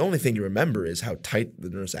 And the only thing you remember is how tight the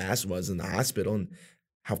nurse's ass was in the hospital and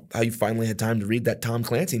how you finally had time to read that Tom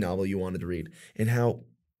Clancy novel you wanted to read and how...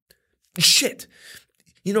 Shit!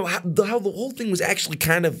 You know, how the whole thing was actually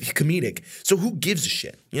kind of comedic. So who gives a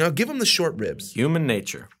shit? Give them the short ribs. Human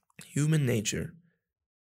nature. Human nature.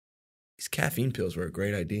 These caffeine pills were a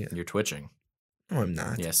great idea. You're twitching. No, I'm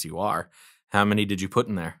not. Yes, you are. How many did you put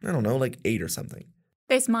in there? I don't know, like 8 or something.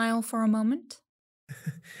 They smile for a moment.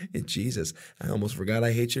 Jesus, I almost forgot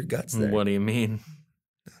I hate your guts there. What do you mean?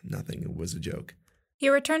 Nothing, it was a joke. He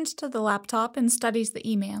returns to the laptop and studies the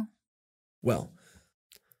email. Well,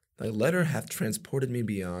 thy letter hath transported me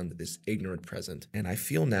beyond this ignorant present, and I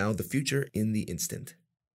feel now the future in the instant.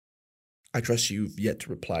 I trust you've yet to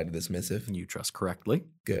reply to this missive. You trust correctly.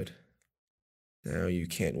 Good. Now you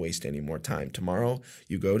can't waste any more time. Tomorrow,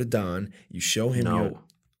 you go to Don, you show him your...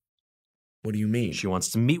 What do you mean? She wants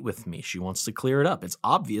to meet with me. She wants to clear it up. It's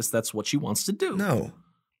obvious that's what she wants to do. No.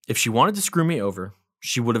 If she wanted to screw me over,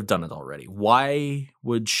 she would have done it already. Why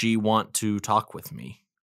would she want to talk with me?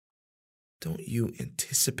 Don't you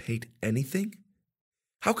anticipate anything?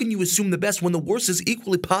 How can you assume the best when the worst is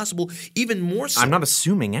equally possible, even more so? I'm not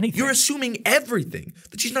assuming anything. You're assuming everything.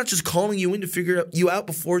 That she's not just calling you in to figure you out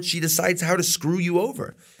before she decides how to screw you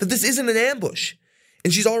over. That this isn't an ambush.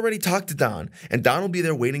 And she's already talked to Don, and Don will be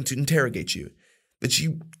there waiting to interrogate you. That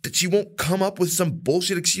she won't come up with some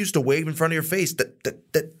bullshit excuse to wave in front of your face.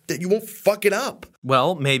 That you won't fuck it up.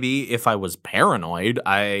 Well, maybe if I was paranoid,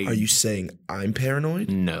 Are you saying I'm paranoid?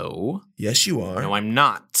 No. Yes, you are. No, I'm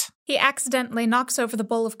not. He accidentally knocks over the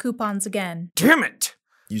bowl of coupons again. Damn it!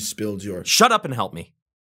 You spilled your... Shut up and help me.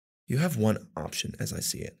 You have one option, as I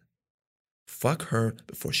see it. Fuck her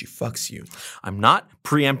before she fucks you. I'm not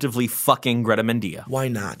preemptively fucking Greta Mendia. Why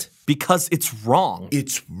not? Because it's wrong.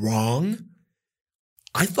 It's wrong?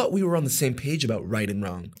 I thought we were on the same page about right and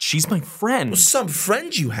wrong. She's my friend. Well, some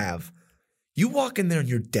friends you have. You walk in there and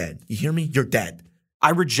you're dead. You hear me? You're dead.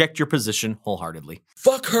 I reject your position wholeheartedly.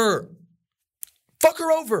 Fuck her. Fuck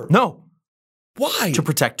her over. No. Why? To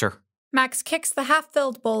protect her. Max kicks the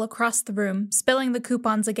half-filled bowl across the room, spilling the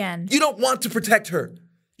coupons again. You don't want to protect her.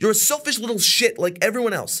 You're a selfish little shit like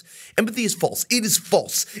everyone else. Empathy is false. It is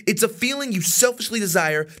false. It's a feeling you selfishly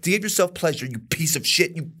desire to give yourself pleasure, you piece of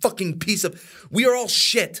shit. You fucking piece of... We are all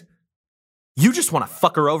shit. You just want to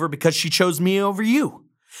fuck her over because she chose me over you.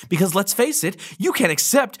 Because let's face it, you can't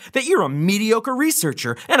accept that you're a mediocre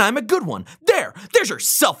researcher and I'm a good one. There's your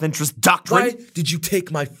self-interest doctrine. Why did you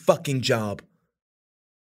take my fucking job?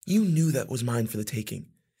 You knew that was mine for the taking.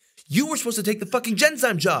 You were supposed to take the fucking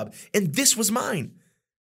Genzyme job, and this was mine.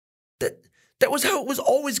 That was how it was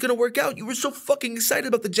always going to work out. You were so fucking excited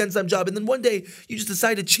about the Genzyme job, and then one day you just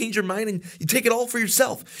decide to change your mind and you take it all for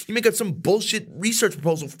yourself. You make up some bullshit research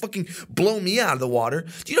proposal, fucking blow me out of the water.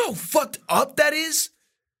 Do you know how fucked up that is?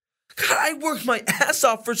 God, I worked my ass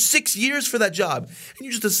off for 6 years for that job, and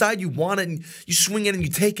you just decide you want it and you swing it and you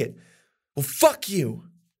take it. Well, fuck you.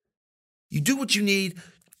 You do what you need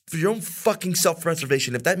for your own fucking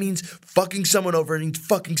self-preservation. If that means fucking someone over, and you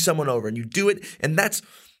fucking someone over, and you do it, and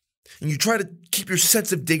you try to keep your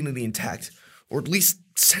sense of dignity intact, or at least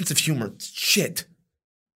sense of humor. Shit.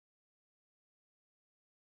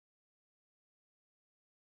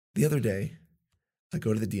 The other day, I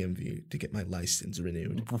go to the DMV to get my license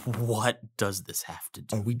renewed. What does this have to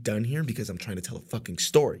do? Are we done here? Because I'm trying to tell a fucking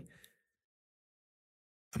story.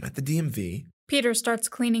 I'm at the DMV. Peter starts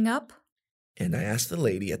cleaning up. And I asked the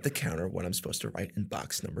lady at the counter what I'm supposed to write in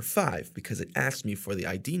box number 5 because it asked me for the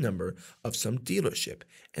ID number of some dealership,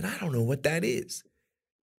 and I don't know what that is.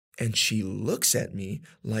 And she looks at me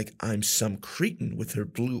like I'm some cretin with her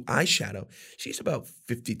blue eyeshadow. She's about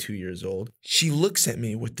 52 years old. She looks at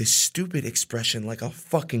me with this stupid expression like a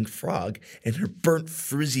fucking frog and her burnt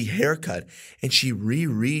frizzy haircut, and she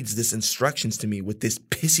rereads this instructions to me with this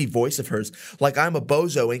pissy voice of hers like I'm a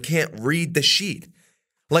bozo and can't read the sheet.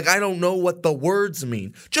 Like I don't know what the words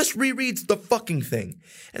mean. Just rereads the fucking thing.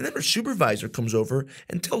 And then her supervisor comes over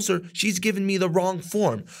and tells her she's given me the wrong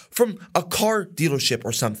form from a car dealership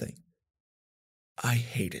or something. I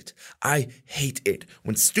hate it. I hate it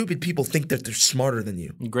when stupid people think that they're smarter than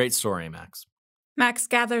you. Great story, Max. Max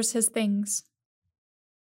gathers his things.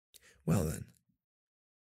 Well then,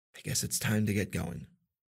 I guess it's time to get going.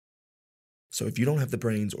 So if you don't have the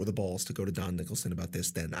brains or the balls to go to Don Nicholson about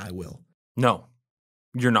this, then I will. No.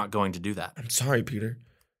 You're not going to do that. I'm sorry, Peter.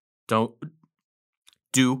 Do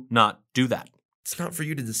not do that. It's not for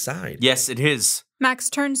you to decide. Yes, it is. Max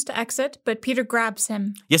turns to exit, but Peter grabs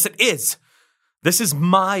him. Yes, it is. This is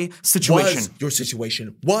my situation. Was your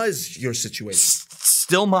situation. Was your situation.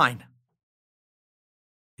 Still mine.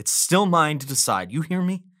 It's still mine to decide. You hear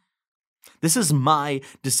me? This is my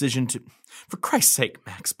decision to... For Christ's sake,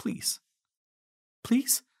 Max, please.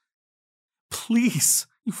 Please? Please,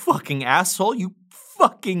 you fucking asshole. You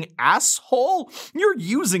fucking asshole. You're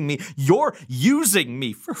using me. You're using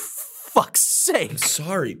me, for fuck's sake. I'm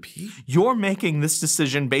sorry, Pete. You're making this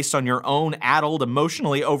decision based on your own addled,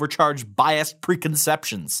 emotionally overcharged, biased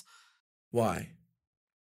preconceptions. Why?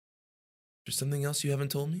 There's something else you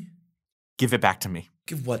haven't told me? Give it back to me.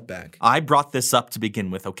 Give what back? I brought this up to begin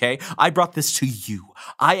with, okay? I brought this to you.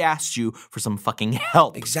 I asked you for some fucking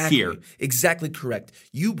help here. Exactly correct.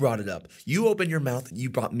 You brought it up. You opened your mouth and you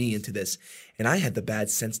brought me into this. And I had the bad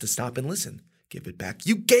sense to stop and listen. Give it back.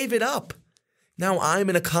 You gave it up. Now I'm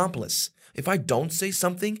an accomplice. If I don't say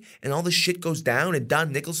something and all this shit goes down and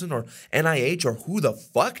Don Nicholson or NIH or who the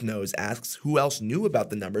fuck knows asks who else knew about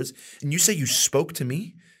the numbers and you say you spoke to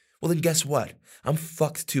me, well then guess what? I'm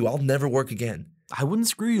fucked too. I'll never work again. I wouldn't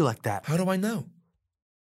screw you like that. How do I know?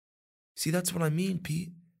 See, that's what I mean,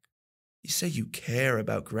 Pete. You say you care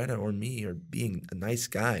about Greta or me or being a nice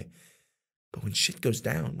guy. But when shit goes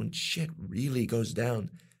down, when shit really goes down,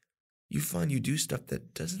 you find you do stuff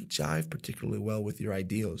that doesn't jive particularly well with your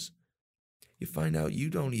ideals. You find out you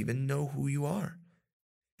don't even know who you are.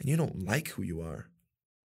 And you don't like who you are.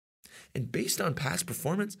 And based on past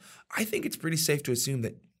performance, I think it's pretty safe to assume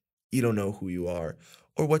that you don't know who you are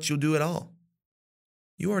or what you'll do at all.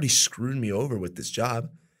 You already screwed me over with this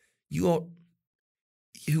job. Do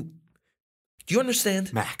you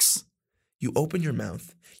understand? Max. You open your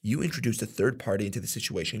mouth. You introduced a third party into the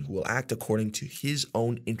situation who will act according to his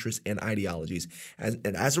own interests and ideologies.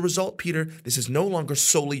 And as a result, Peter, this is no longer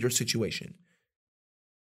solely your situation.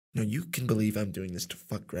 Now, you can believe I'm doing this to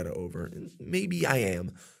fuck Greta over. And maybe I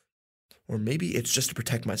am. Or maybe it's just to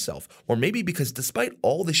protect myself. Or maybe because despite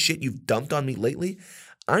all the shit you've dumped on me lately,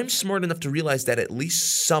 I'm smart enough to realize that at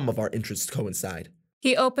least some of our interests coincide.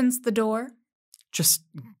 He opens the door. Just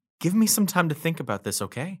give me some time to think about this,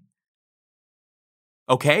 okay?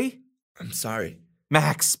 Okay? I'm sorry.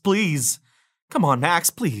 Max, please. Come on, Max,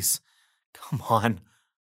 please. Come on.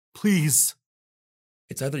 Please.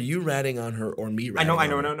 It's either you ratting on her or me ratting on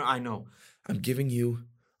her. I know. I'm giving you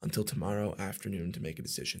until tomorrow afternoon to make a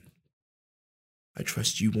decision. I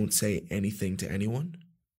trust you won't say anything to anyone.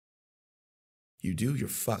 You do, you're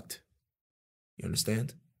fucked. You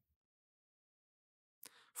understand?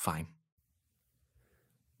 Fine.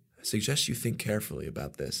 I suggest you think carefully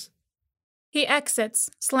about this. He exits,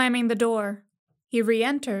 slamming the door. He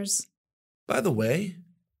re-enters. By the way,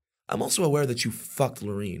 I'm also aware that you fucked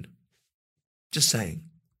Lorene. Just saying.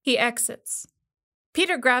 He exits.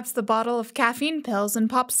 Peter grabs the bottle of caffeine pills and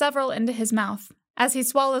pops several into his mouth. As he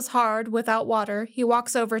swallows hard, without water, he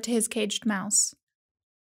walks over to his caged mouse.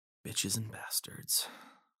 Bitches and bastards.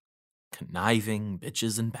 Conniving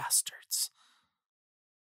bitches and bastards.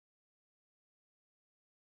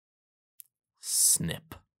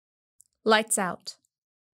 Snip. Lights out.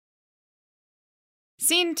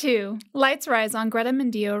 Scene 2. Lights rise on Greta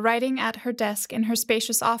Mendillo writing at her desk in her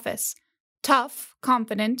spacious office. Tough,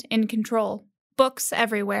 confident, in control. Books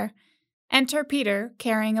everywhere. Enter Peter,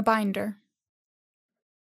 carrying a binder.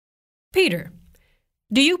 Peter,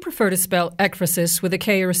 do you prefer to spell ekphrasis with a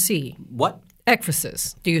K or a C? What?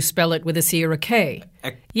 Ekphrasis. Do you spell it with a C or a K?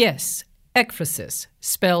 Yes, ekphrasis,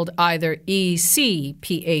 spelled either E-C-P-H-rasis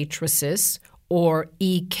or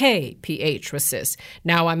E-K-P-H-rasis.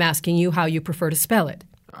 Now I'm asking you how you prefer to spell it.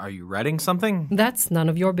 Are you writing something? That's none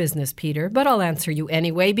of your business, Peter, but I'll answer you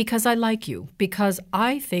anyway because I like you, because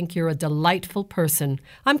I think you're a delightful person.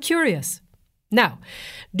 I'm curious. Now,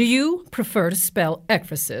 do you prefer to spell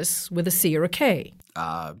ekphrasis with a C or a K?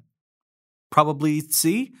 Probably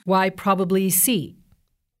C? Why probably C?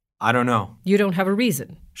 I don't know. You don't have a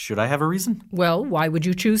reason. Should I have a reason? Well, why would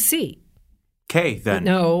you choose C? K, then.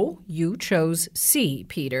 No, you chose C,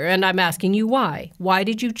 Peter, and I'm asking you why. Why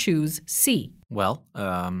did you choose C? Well,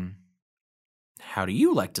 how do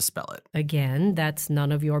you like to spell it? Again, that's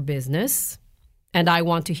none of your business. And I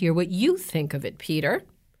want to hear what you think of it, Peter.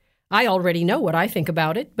 I already know what I think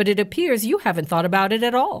about it, but it appears you haven't thought about it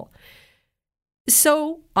at all.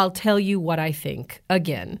 So I'll tell you what I think.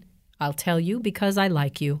 Again, I'll tell you because I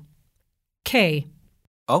like you. K.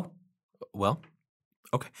 Oh, well,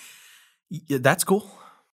 okay. Yeah, that's cool.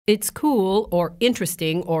 It's cool or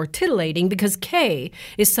interesting or titillating because K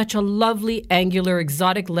is such a lovely, angular,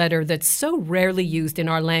 exotic letter that's so rarely used in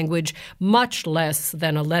our language, much less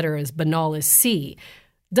than a letter as banal as C.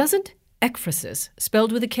 Doesn't ekphrasis,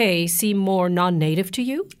 spelled with a K, seem more non-native to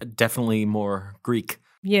you? Definitely more Greek.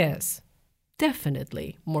 Yes,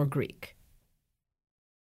 definitely more Greek.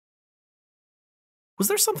 Was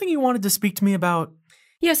there something you wanted to speak to me about?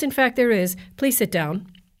 Yes, in fact, there is. Please sit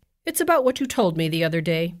down. It's about what you told me the other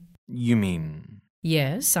day. You mean?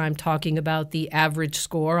 Yes, I'm talking about the average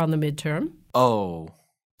score on the midterm. Oh.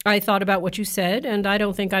 I thought about what you said, and I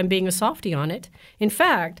don't think I'm being a softie on it. In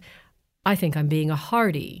fact, I think I'm being a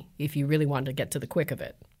hardie, if you really want to get to the quick of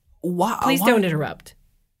it. Please don't interrupt.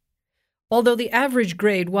 Although the average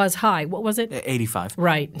grade was high, what was it? 85.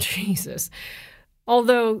 Right, Jesus.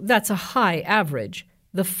 Although that's a high average,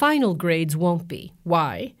 the final grades won't be.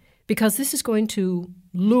 Why? Because this is going to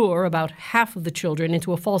lure about half of the children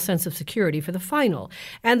into a false sense of security for the final,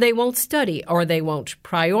 and they won't study, or they won't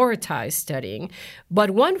prioritize studying. But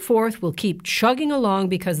 1/4 will keep chugging along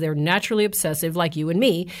because they're naturally obsessive like you and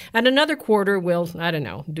me, and another quarter will,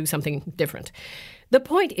 do something different. The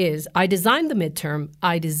point is, I designed the midterm.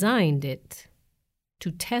 I designed it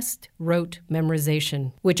to test rote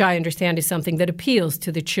memorization, which I understand is something that appeals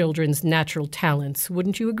to the children's natural talents.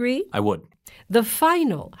 Wouldn't you agree? I would. The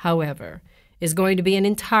final, however, is going to be an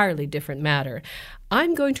entirely different matter.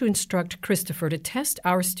 I'm going to instruct Christopher to test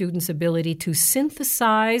our students' ability to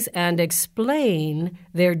synthesize and explain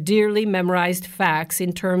their dearly memorized facts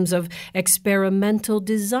in terms of experimental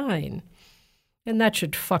design. And that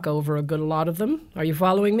should fuck over a good lot of them. Are you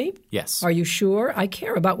following me? Yes. Are you sure? I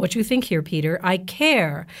care about what you think here, Peter. I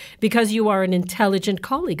care because you are an intelligent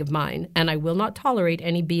colleague of mine, and I will not tolerate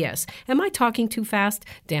any BS. Am I talking too fast?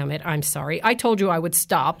 Damn it, I'm sorry. I told you I would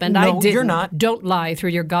stop, and I didn't. No, you're not. Don't lie through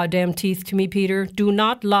your goddamn teeth to me, Peter. Do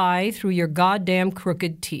not lie through your goddamn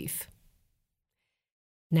crooked teeth.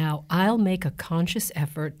 Now, I'll make a conscious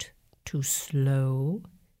effort to slow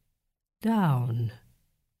down.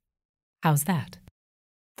 How's that?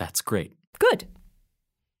 That's great. Good.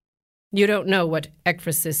 You don't know what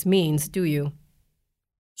ekphrasis means, do you?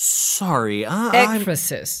 Sorry,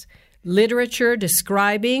 Ekphrasis. Literature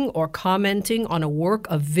describing or commenting on a work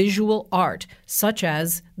of visual art, such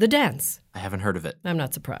as The Dance. I haven't heard of it. I'm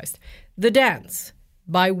not surprised. The Dance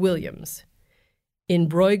by Williams. In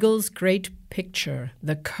Bruegel's great picture,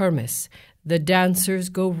 The Kermis, the dancers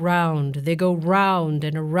go round, they go round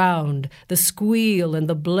and around, the squeal and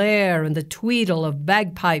the blare and the tweedle of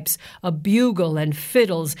bagpipes, a bugle and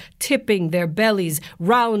fiddles, tipping their bellies,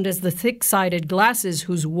 round as the thick-sided glasses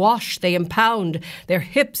whose wash they impound, their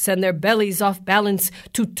hips and their bellies off balance,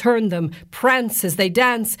 to turn them, prance as they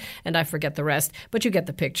dance, and I forget the rest, but you get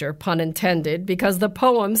the picture, pun intended, because the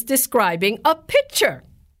poem's describing a picture.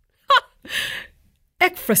 Ha!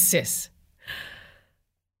 Ekphrasis.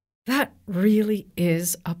 That really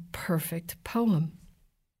is a perfect poem.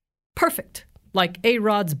 Perfect, like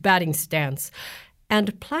A-Rod's batting stance.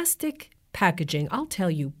 And plastic packaging, I'll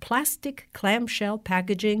tell you, plastic clamshell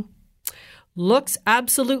packaging looks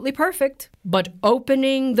absolutely perfect, but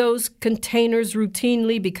opening those containers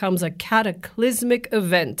routinely becomes a cataclysmic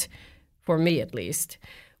event, for me at least.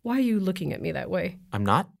 Why are you looking at me that way? I'm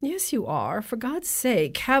not? Yes, you are. For God's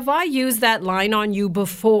sake, have I used that line on you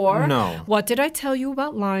before? No. What did I tell you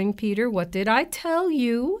about lying, Peter? What did I tell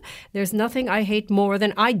you? There's nothing I hate more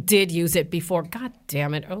than I did use it before. God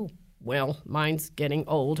damn it. Oh, well, mine's getting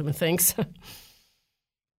old, methinks.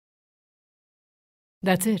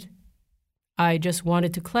 That's it. I just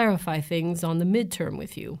wanted to clarify things on the midterm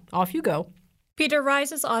with you. Off you go. Peter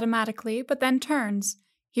rises automatically, but then turns.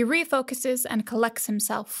 He refocuses and collects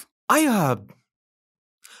himself. I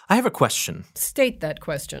have a question. State that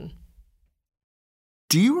question.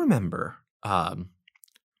 Do you remember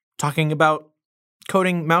talking about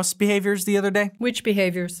coding mouse behaviors the other day? Which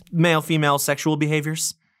behaviors? Male-female sexual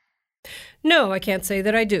behaviors? No, I can't say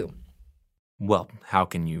that I do. Well, how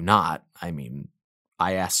can you not? I mean,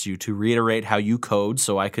 I asked you to reiterate how you code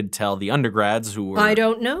so I could tell the undergrads who were... I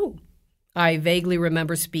don't know. I vaguely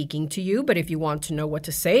remember speaking to you, but if you want to know what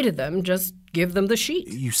to say to them, just give them the sheet.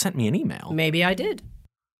 You sent me an email. Maybe I did.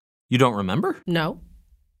 You don't remember? No.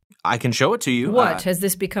 I can show it to you. What? Has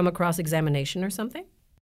this become a cross-examination or something?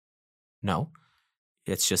 No.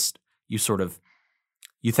 It's just, you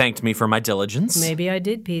thanked me for my diligence. Maybe I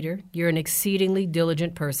did, Peter. You're an exceedingly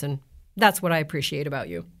diligent person. That's what I appreciate about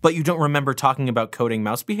you. But you don't remember talking about coding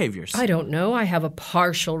mouse behaviors. I don't know. I have a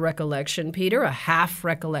partial recollection, Peter, a half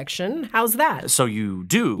recollection. How's that? So you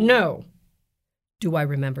do? No. Do I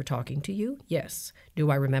remember talking to you? Yes.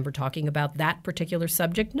 Do I remember talking about that particular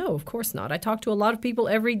subject? No, of course not. I talk to a lot of people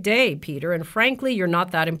every day, Peter, and frankly, you're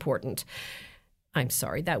not that important. I'm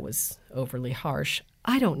sorry, that was overly harsh.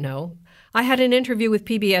 I don't know. I had an interview with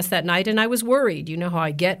PBS that night, and I was worried. You know how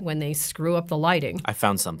I get when they screw up the lighting. I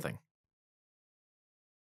found something.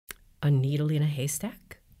 A needle in a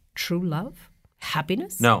haystack? True love?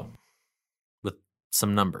 Happiness? No. With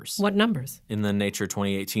some numbers. What numbers? In the Nature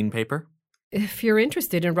 2018 paper. If you're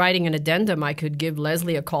interested in writing an addendum, I could give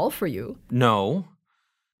Leslie a call for you. No.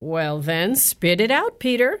 Well, then, spit it out,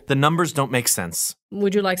 Peter. The numbers don't make sense.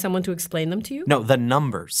 Would you like someone to explain them to you? No, the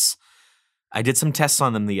numbers. I did some tests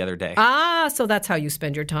on them the other day. Ah, so that's how you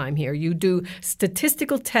spend your time here. You do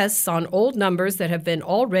statistical tests on old numbers that have been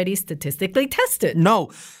already statistically tested. No.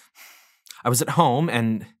 I was at home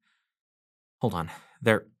and... Hold on.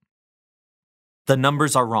 They're The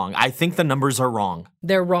numbers are wrong. I think the numbers are wrong.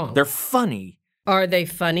 They're wrong. They're funny. Are they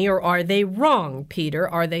funny or are they wrong, Peter?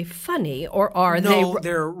 Are they funny or are they... No,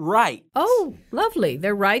 they're right. Oh, lovely.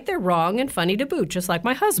 They're right, they're wrong, and funny to boot, just like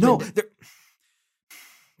my husband. No,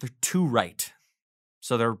 they're too right.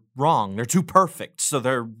 So they're wrong. They're too perfect. So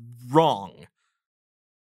they're wrong.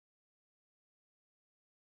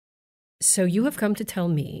 So you have come to tell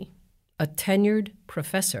me, a tenured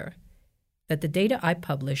professor, that the data I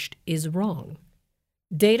published is wrong.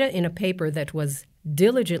 Data in a paper that was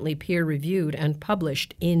diligently peer-reviewed and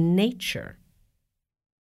published in Nature.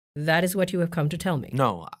 That is what you have come to tell me.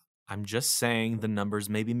 No, I'm just saying the numbers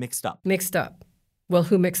may be mixed up. Mixed up? Well,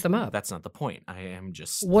 who mixed them up? That's not the point. I am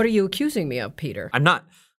just... What are you accusing me of, Peter? I'm not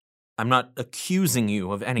accusing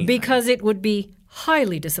you of anything. Because it would be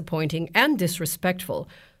highly disappointing and disrespectful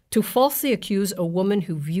to falsely accuse a woman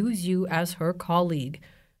who views you as her colleague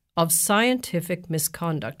of scientific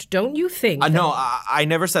misconduct. Don't you think? No, I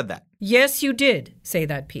never said that. Yes, you did say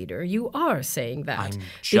that, Peter. You are saying that.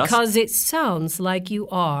 Because it sounds like you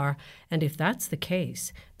are. And if that's the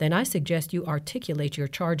case, then I suggest you articulate your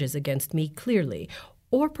charges against me clearly.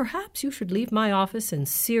 Or perhaps you should leave my office and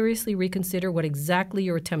seriously reconsider what exactly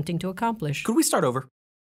you're attempting to accomplish. Could we start over?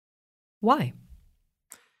 Why?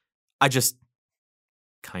 I just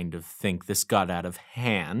kind of think this got out of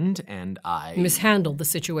hand, and I... mishandled the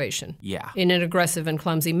situation. Yeah. In an aggressive and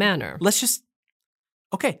clumsy manner.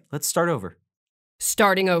 Okay, let's start over.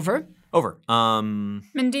 Starting over? Over.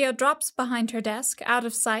 Mendio drops behind her desk, out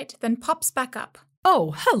of sight, then pops back up.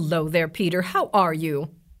 Oh, hello there, Peter. How are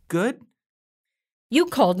you? Good? You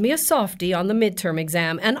called me a softie on the midterm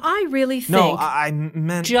exam, and I really think... No, I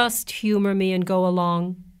meant... Just humor me and go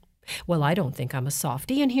along. Well, I don't think I'm a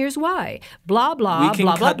softie, and here's why. Blah, blah,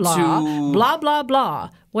 blah, blah, blah, blah, blah, blah.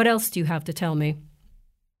 What else do you have to tell me?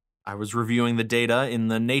 I was reviewing the data in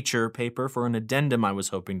the Nature paper for an addendum I was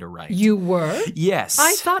hoping to write. You were? Yes.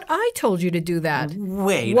 I thought I told you to do that.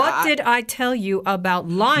 Wait. What did I tell you about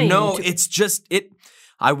lying? No, it's just,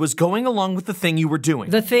 I was going along with the thing you were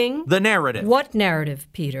doing. The thing? The narrative. What narrative,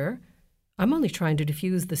 Peter? I'm only trying to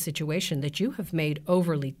diffuse the situation that you have made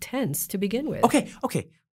overly tense to begin with. Okay.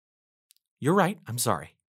 You're right. I'm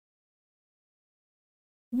sorry.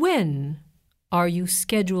 When are you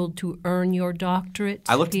scheduled to earn your doctorate?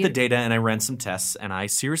 I looked at the data and I ran some tests, and I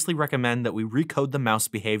seriously recommend that we recode the mouse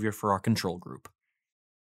behavior for our control group.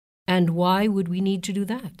 And why would we need to do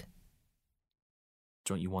that?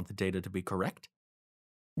 Don't you want the data to be correct?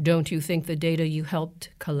 Don't you think the data you helped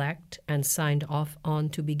collect and signed off on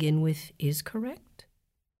to begin with is correct?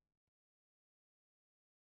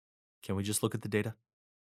 Can we just look at the data?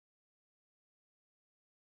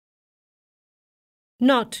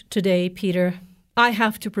 Not today, Peter. I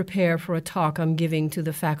have to prepare for a talk I'm giving to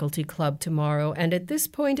the faculty club tomorrow, and at this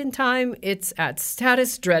point in time, it's at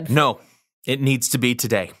status dreadful. No, it needs to be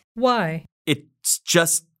today. Why? It's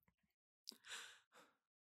just...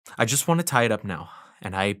 I just want to tie it up now,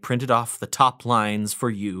 and I printed off the top lines for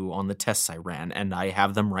you on the tests I ran, and I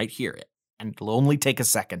have them right here, and it'll only take a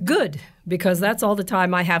second. Good, because that's all the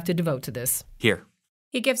time I have to devote to this. Here.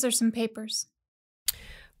 He gives her some papers.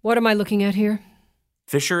 What am I looking at here?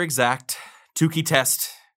 Fisher exact, Tukey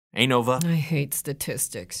test, ANOVA. I hate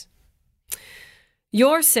statistics.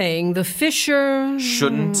 You're saying the Fisher...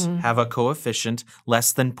 shouldn't have a coefficient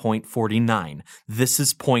less than 0.49. This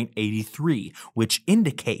is 0.83, which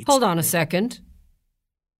indicates... Hold on a second.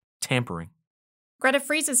 Tampering. Greta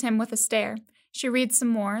freezes him with a stare. She reads some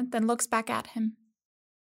more, then looks back at him.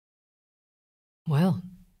 Well,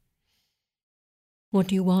 what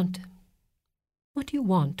do you want? What do you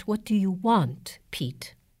want? What do you want,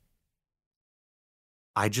 Pete?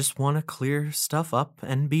 I just want to clear stuff up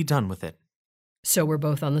and be done with it. So we're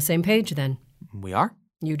both on the same page, then. We are?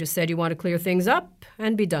 You just said you want to clear things up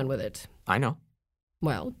and be done with it. I know.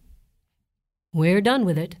 Well, we're done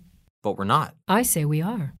with it. But we're not. I say we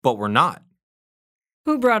are. But we're not.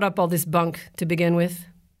 Who brought up all this bunk to begin with?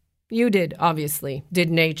 You did, obviously. Did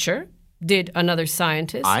Nature? Did another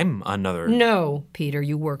scientist? I'm another... No, Peter,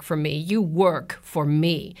 you work for me. You work for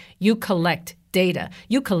me. You collect data.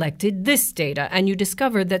 You collected this data, and you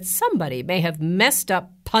discovered that somebody may have messed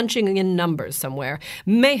up punching in numbers somewhere.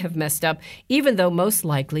 May have messed up, even though most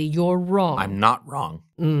likely you're wrong. I'm not wrong.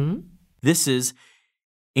 Mm-hmm. This is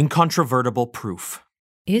incontrovertible proof.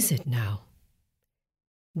 Is it now?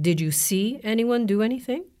 Did you see anyone do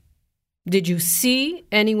anything? Did you see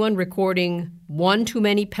anyone recording one too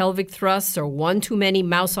many pelvic thrusts or one too many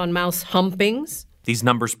mouse-on-mouse humpings? These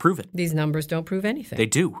numbers prove it. These numbers don't prove anything. They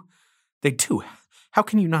do. They do. How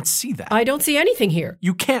can you not see that? I don't see anything here.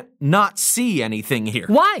 You can't not see anything here.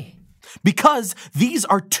 Why? Because these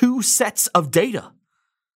are two sets of data.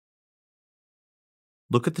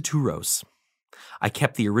 Look at the two rows. I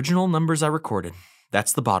kept the original numbers I recorded.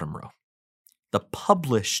 That's the bottom row. The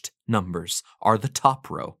published numbers are the top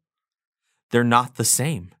row. They're not the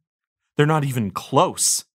same. They're not even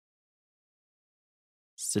close,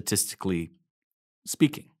 statistically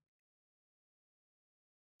speaking.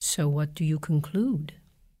 So what do you conclude?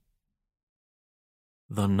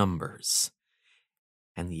 The numbers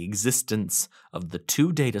and the existence of the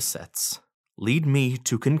two data sets lead me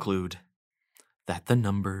to conclude that the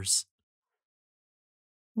numbers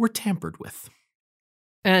were tampered with.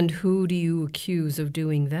 And who do you accuse of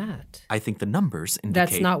doing that? I think the numbers indicate...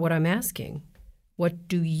 That's not what I'm asking. What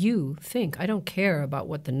do you think? I don't care about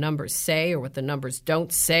what the numbers say or what the numbers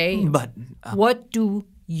don't say. But... What do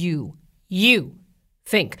you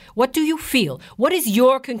think? What do you feel? What is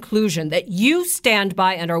your conclusion that you stand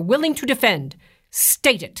by and are willing to defend?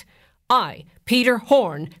 State it. I, Peter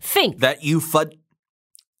Horn, think... That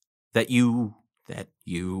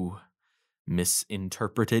you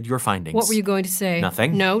misinterpreted your findings. What were you going to say?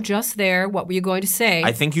 Nothing. No, just there. What were you going to say?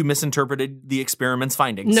 I think you misinterpreted the experiment's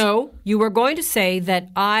findings. No, you were going to say that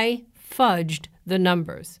I fudged the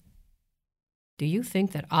numbers. Do you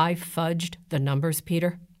think that I fudged the numbers,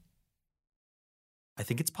 Peter? I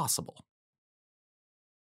think it's possible.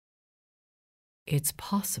 It's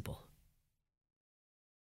possible.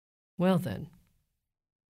 Well then,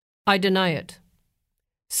 I deny it.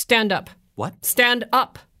 Stand up. What? Stand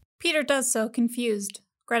up. Peter does so, confused.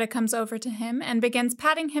 Greta comes over to him and begins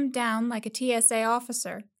patting him down like a TSA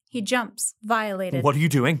officer. He jumps, violated. What are you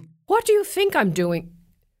doing? What do you think I'm doing?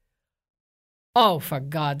 Oh, for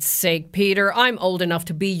God's sake, Peter, I'm old enough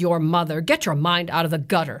to be your mother. Get your mind out of the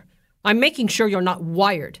gutter. I'm making sure you're not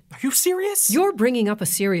wired. Are you serious? You're bringing up a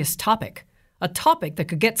serious topic. A topic that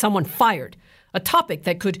could get someone fired. A topic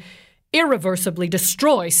that could irreversibly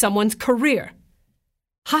destroy someone's career.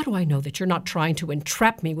 How do I know that you're not trying to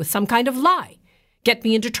entrap me with some kind of lie? Get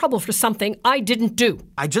me into trouble for something I didn't do.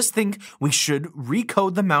 I just think we should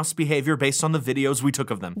recode the mouse behavior based on the videos we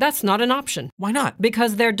took of them. That's not an option. Why not?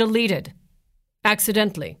 Because they're deleted.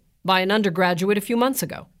 Accidentally. By an undergraduate a few months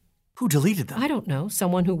ago. Who deleted them? I don't know.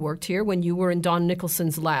 Someone who worked here when you were in Don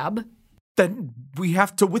Nicholson's lab. Then we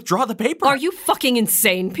have to withdraw the paper. Are you fucking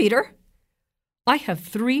insane, Peter? I have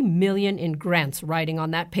 $3 million in grants riding on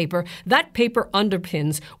that paper. That paper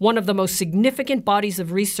underpins one of the most significant bodies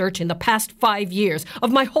of research in the past 5 years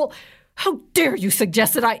of my whole... How dare you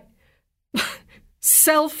suggest that I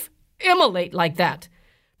self-immolate like that?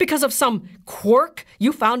 Because of some quirk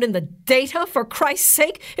you found in the data, for Christ's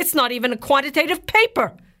sake? It's not even a quantitative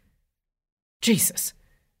paper. Jesus.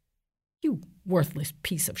 You worthless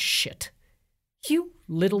piece of shit. You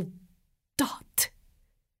little dot.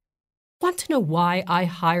 Want to know why I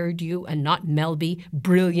hired you and not Melby,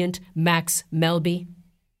 brilliant Max Melby?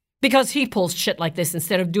 Because he pulls shit like this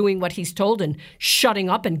instead of doing what he's told and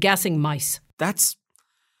shutting up and gassing mice. That's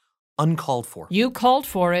uncalled for. You called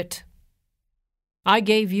for it. I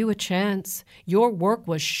gave you a chance. Your work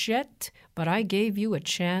was shit, but I gave you a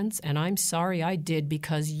chance, and I'm sorry I did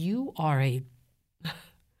because you are a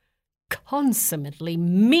consummately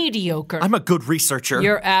mediocre... I'm a good researcher.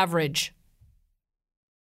 You're average.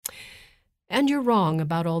 And you're wrong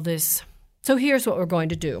about all this. So here's what we're going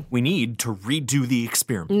to do. We need to redo the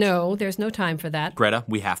experiment. No, there's no time for that. Greta,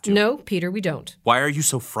 we have to. No, Peter, we don't. Why are you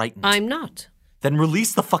so frightened? I'm not. Then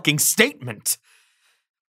release the fucking statement.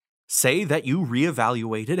 Say that you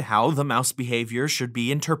reevaluated how the mouse behavior should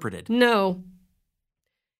be interpreted. No.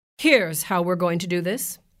 Here's how we're going to do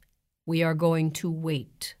this. We are going to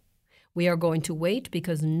wait. We are going to wait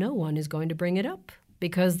because no one is going to bring it up.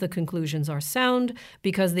 Because the conclusions are sound,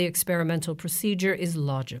 because the experimental procedure is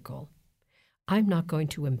logical. I'm not going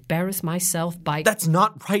to embarrass myself by... That's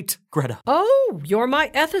not right, Greta. Oh, you're my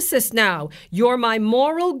ethicist now. You're my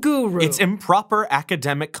moral guru. It's improper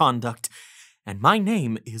academic conduct, and my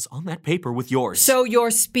name is on that paper with yours. So you're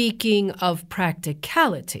speaking of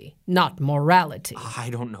practicality, not morality. I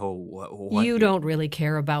don't know what... You don't really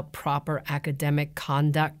care about proper academic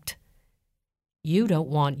conduct. You don't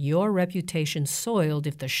want your reputation soiled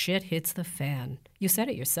if the shit hits the fan. You said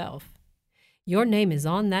it yourself. Your name is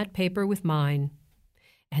on that paper with mine.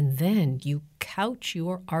 And then you couch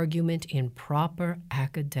your argument in proper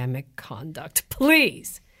academic conduct.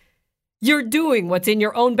 Please! You're doing what's in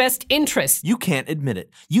your own best interest. You can't admit it.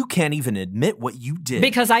 You can't even admit what you did.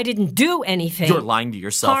 Because I didn't do anything. You're lying to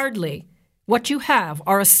yourself. Hardly. What you have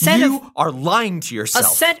are You are lying to a yourself.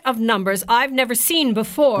 set of numbers I've never seen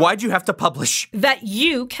before. Why'd you have to publish? That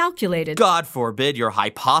you calculated. God forbid your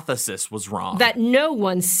hypothesis was wrong. That no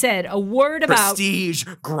one said a word about. Prestige,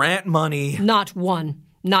 grant money. Not one.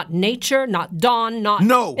 Not Nature, not Dawn, not...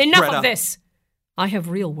 No, Enough Greta. of this! I have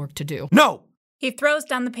real work to do. No! He throws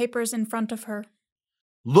down the papers in front of her.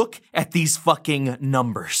 Look at these fucking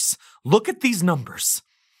numbers. Look at these numbers.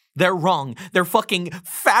 They're wrong. They're fucking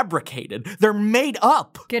fabricated. They're made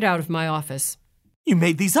up. Get out of my office. You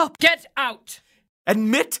made these up. Get out!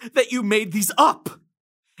 Admit that you made these up.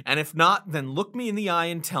 And if not, then look me in the eye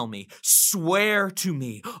and tell me, swear to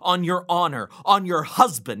me, on your honor, on your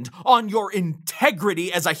husband, on your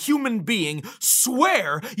integrity as a human being,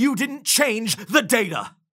 swear you didn't change the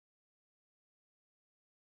data.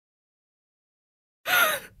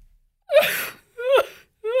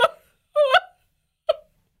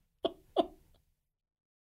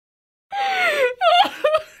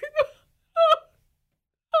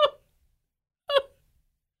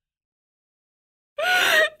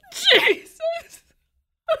 Jesus!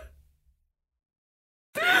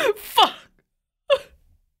 Fuck!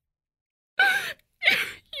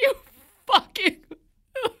 You fucking...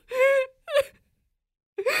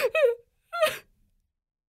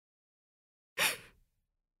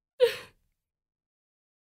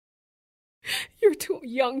 You're too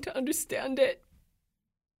young to understand it.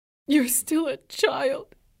 You're still a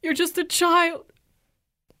child. You're just a child.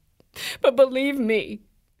 But believe me,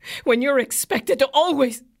 when you're expected to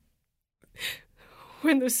always...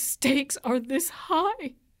 When the stakes are this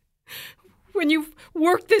high, when you've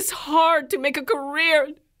worked this hard to make a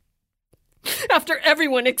career, after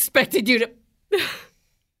everyone expected you to...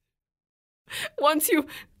 Once you...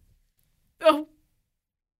 Oh,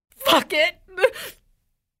 fuck it.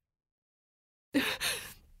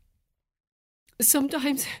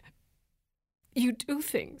 Sometimes you do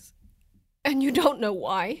things, and you don't know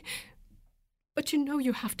why, but you know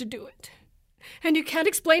you have to do it. And you can't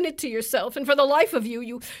explain it to yourself, and for the life of you,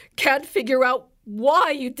 you can't figure out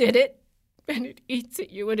why you did it. And it eats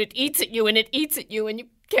at you, and it eats at you, and it eats at you, and you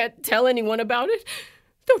can't tell anyone about it.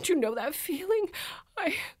 Don't you know that feeling?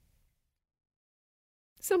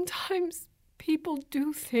 Sometimes people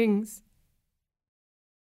do things.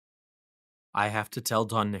 I have to tell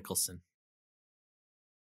Don Nicholson.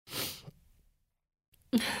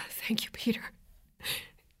 Thank you, Peter.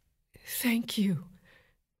 Thank you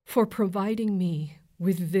for providing me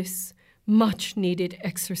with this much-needed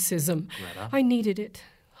exorcism. Greta? I needed it.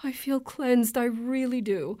 I feel cleansed, I really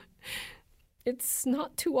do. It's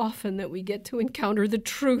not too often that we get to encounter the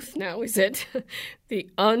truth now, is it? The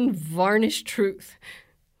unvarnished truth.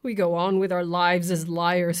 We go on with our lives as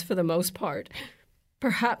liars for the most part,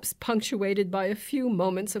 perhaps punctuated by a few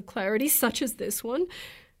moments of clarity, such as this one.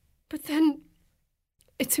 But then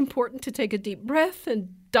it's important to take a deep breath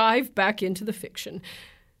and dive back into the fiction.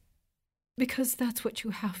 Because that's what you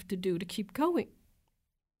have to do to keep going.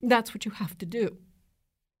 That's what you have to do.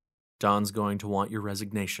 Don's going to want your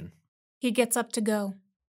resignation. He gets up to go.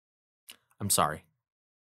 I'm sorry.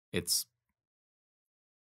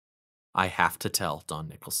 I have to tell Don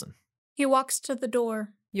Nicholson. He walks to the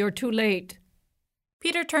door. You're too late.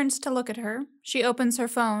 Peter turns to look at her. She opens her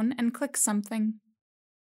phone and clicks something.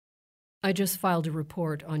 I just filed a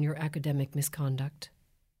report on your academic misconduct.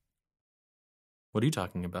 What are you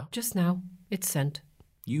talking about? Just now, it's sent.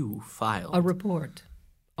 You filed. A report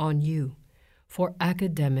on you for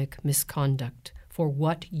academic misconduct, for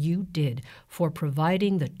what you did, for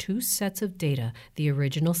providing the two sets of data, the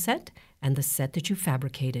original set and the set that you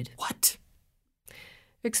fabricated. What?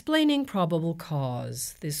 Explaining probable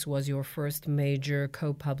cause. This was your first major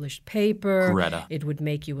co-published paper. Greta. It would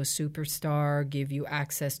make you a superstar, give you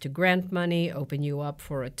access to grant money, open you up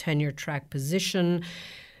for a tenure-track position.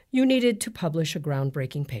 You needed to publish a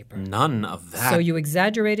groundbreaking paper. None of that. So you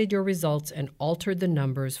exaggerated your results and altered the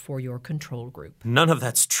numbers for your control group. None of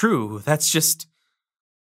that's true. That's just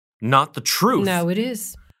not the truth. No, it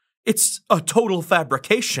is. It's a total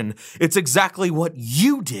fabrication. It's exactly what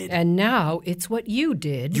you did. And now it's what you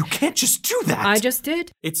did. You can't just do that. I just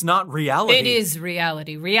did. It's not reality. It is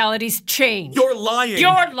reality. Reality's change. You're lying.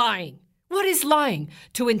 You're lying. What is lying?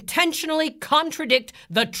 To intentionally contradict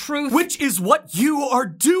the truth. Which is what you are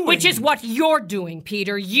doing. Which is what you're doing,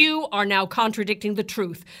 Peter. You are now contradicting the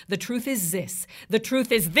truth. The truth is this. The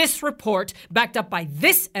truth is this report, backed up by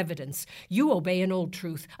this evidence. You obey an old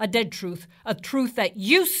truth, a dead truth, a truth that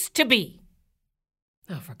used to be.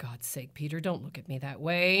 Oh, for God's sake, Peter, don't look at me that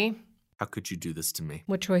way. How could you do this to me?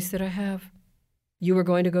 What choice did I have? You were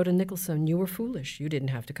going to go to Nicholson. You were foolish. You didn't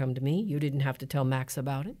have to come to me. You didn't have to tell Max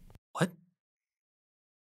about it. What?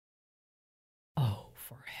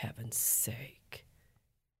 for heaven's sake.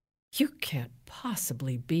 You can't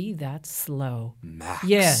possibly be that slow. Max.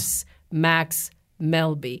 Yes, Max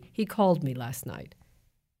Melby. He called me last night.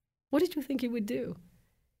 What did you think he would do?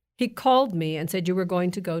 He called me and said you were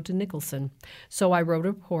going to go to Nicholson. So I wrote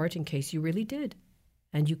a report in case you really did.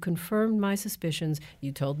 And you confirmed my suspicions.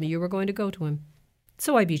 You told me you were going to go to him.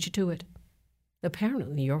 So I beat you to it.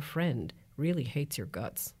 Apparently your friend really hates your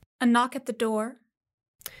guts. A knock at the door.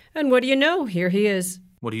 And what do you know? Here he is.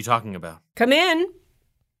 What are you talking about? Come in.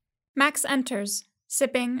 Max enters,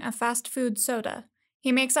 sipping a fast food soda.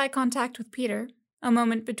 He makes eye contact with Peter, a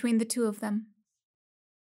moment between the two of them.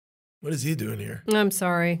 What is he doing here? I'm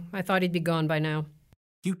sorry. I thought he'd be gone by now.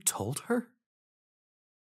 You told her?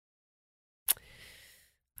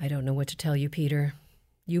 I don't know what to tell you, Peter.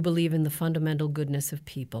 You believe in the fundamental goodness of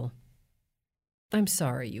people. I'm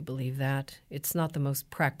sorry you believe that. It's not the most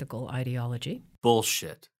practical ideology.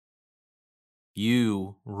 Bullshit.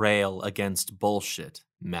 You rail against bullshit,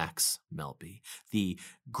 Max Melby, the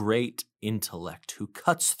great intellect who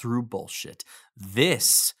cuts through bullshit.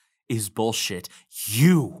 This is bullshit.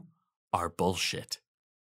 You are bullshit.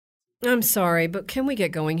 I'm sorry, but can we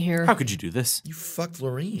get going here? How could you do this? You fucked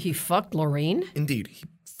Lorene. He fucked Lorene? Indeed, he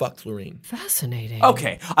fucked Lorene. Fascinating.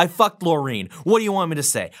 Okay, I fucked Lorene. What do you want me to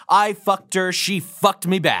say? I fucked her, she fucked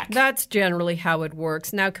me back. That's generally how it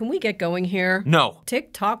works. Now, can we get going here? No.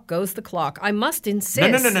 Tick-tock goes the clock. I must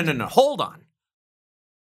insist. No. Hold on.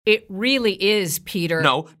 It really is, Peter.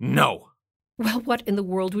 No. Well, what in the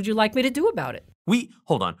world would you like me to do about it?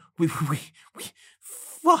 Hold on.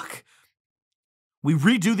 Fuck. We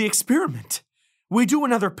redo the experiment. We do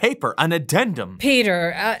another paper, an addendum.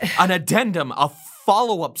 Peter, An addendum, a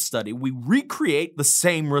follow-up study. We recreate the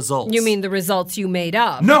same results. You mean the results you made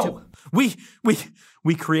up? No!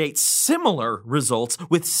 We create similar results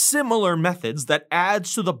with similar methods that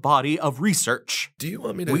adds to the body of research. Do you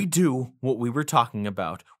want me to... We do what we were talking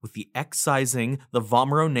about with the excising the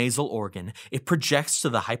vomeronasal organ. It projects to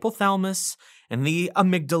the hypothalamus and the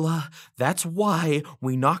amygdala. That's why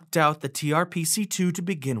we knocked out the TRPC2 to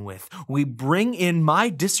begin with. We bring in my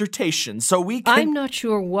dissertation so we can... I'm not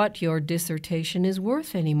sure what your dissertation is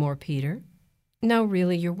worth anymore, Peter. Now,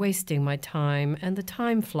 really, you're wasting my time, and the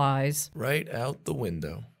time flies. Right out the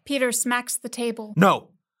window. Peter smacks the table. No.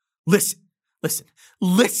 Listen.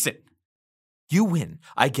 You win.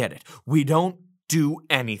 I get it. We don't do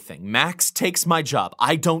anything. Max takes my job.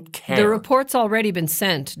 I don't care. The report's already been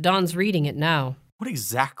sent. Don's reading it now. What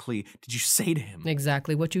exactly did you say to him?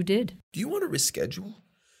 Exactly what you did. Do you want to reschedule?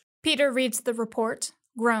 Peter reads the report,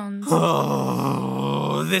 groans.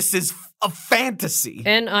 Oh, this is a fantasy.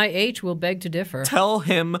 NIH will beg to differ. Tell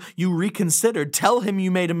him you reconsidered. Tell him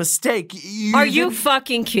you made a mistake. Are you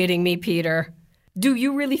fucking kidding me, Peter? Do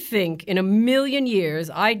you really think in a million years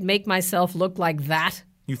I'd make myself look like that?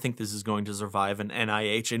 You think this is going to survive an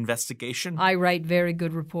NIH investigation? I write very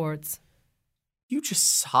good reports. You just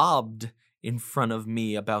sobbed in front of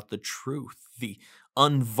me about the truth, the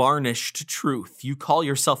unvarnished truth. You call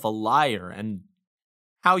yourself a liar and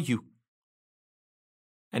how you...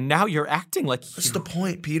 And now you're acting like What's the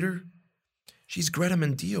point, Peter? She's Greta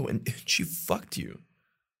Mendillo and she fucked you.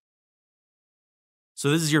 So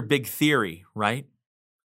this is your big theory, right?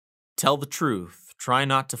 Tell the truth. Try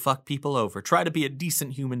not to fuck people over. Try to be a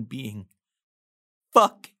decent human being.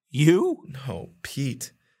 Fuck you? No,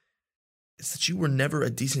 Pete. It's that you were never a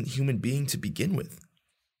decent human being to begin with.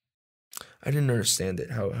 I didn't understand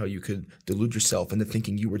it, how you could delude yourself into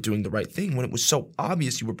thinking you were doing the right thing when it was so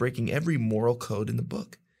obvious you were breaking every moral code in the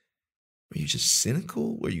book. Were you just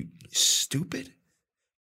cynical? Were you stupid?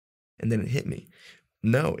 And then it hit me.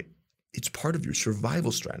 No, it's part of your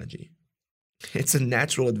survival strategy. It's a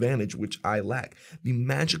natural advantage which I lack. The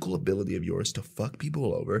magical ability of yours to fuck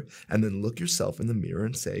people over and then look yourself in the mirror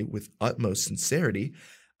and say with utmost sincerity,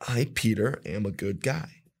 I, Peter, am a good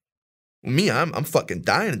guy. Me, I'm fucking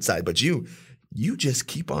dying inside, but you just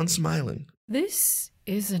keep on smiling. This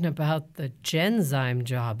isn't about the Genzyme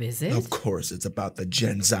job, is it? Of course it's about the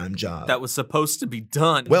Genzyme job. That was supposed to be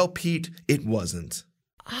done. Well, Pete, it wasn't.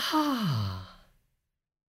 Ah.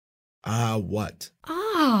 What?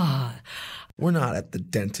 Ah. We're not at the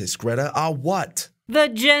dentist, Greta. What? The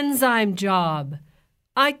Genzyme job.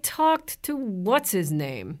 I talked to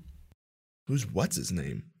what's-his-name. Who's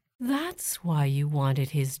what's-his-name? That's why you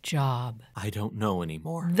wanted his job. I don't know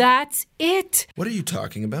anymore. That's it. What are you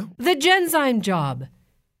talking about? The Genzyme job.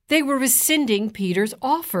 They were rescinding Peter's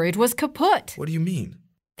offer. It was kaput. What do you mean?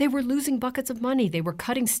 They were losing buckets of money. They were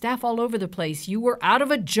cutting staff all over the place. You were out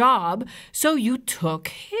of a job, so you took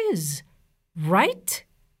his. Right?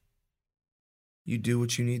 You do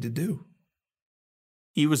what you need to do.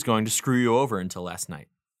 He was going to screw you over until last night.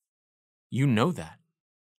 You know that.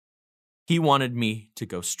 He wanted me to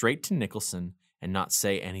go straight to Nicholson and not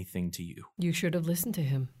say anything to you. You should have listened to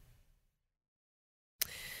him.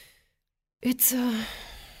 It's, I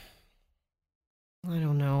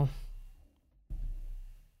don't know.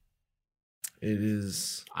 It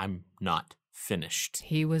is. I'm not finished.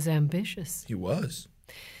 He was ambitious. He was.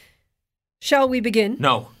 Shall we begin?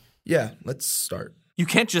 No. Yeah, let's start. You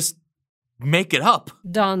can't just make it up.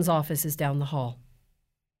 Don's office is down the hall.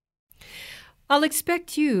 I'll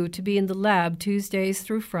expect you to be in the lab Tuesdays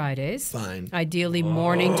through Fridays. Fine. Ideally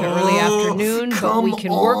morning to early afternoon, but we can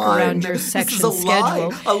work around your section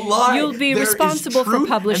schedule. A lie. You'll be responsible for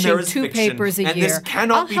publishing 2 papers a year.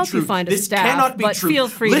 I'll help you find a staff, but feel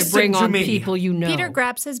free to bring on people you know. Peter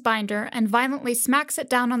grabs his binder and violently smacks it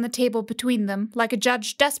down on the table between them, like a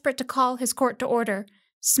judge desperate to call his court to order.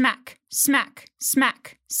 Smack, smack,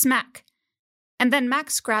 smack, smack. And then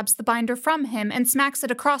Max grabs the binder from him and smacks it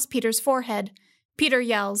across Peter's forehead. Peter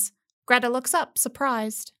yells. Greta looks up,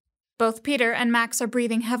 surprised. Both Peter and Max are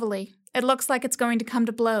breathing heavily. It looks like it's going to come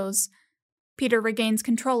to blows. Peter regains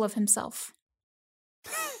control of himself.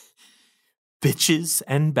 Bitches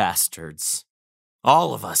and bastards.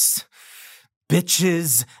 All of us.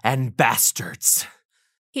 Bitches and bastards.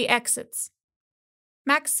 He exits.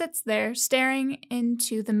 Max sits there, staring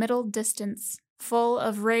into the middle distance, full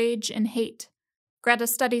of rage and hate. Greta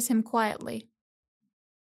studies him quietly.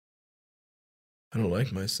 I don't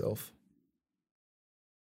like myself.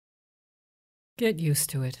 Get used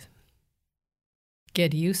to it.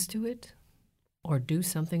 Get used to it, or do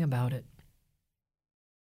something about it.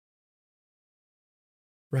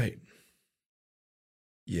 Right.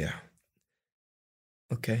 Yeah.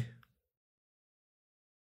 Okay.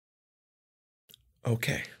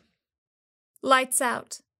 Okay. Lights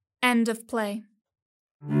out. End of play.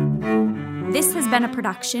 This has been a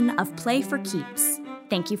production of Play4Keeps.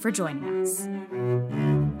 Thank you for joining us.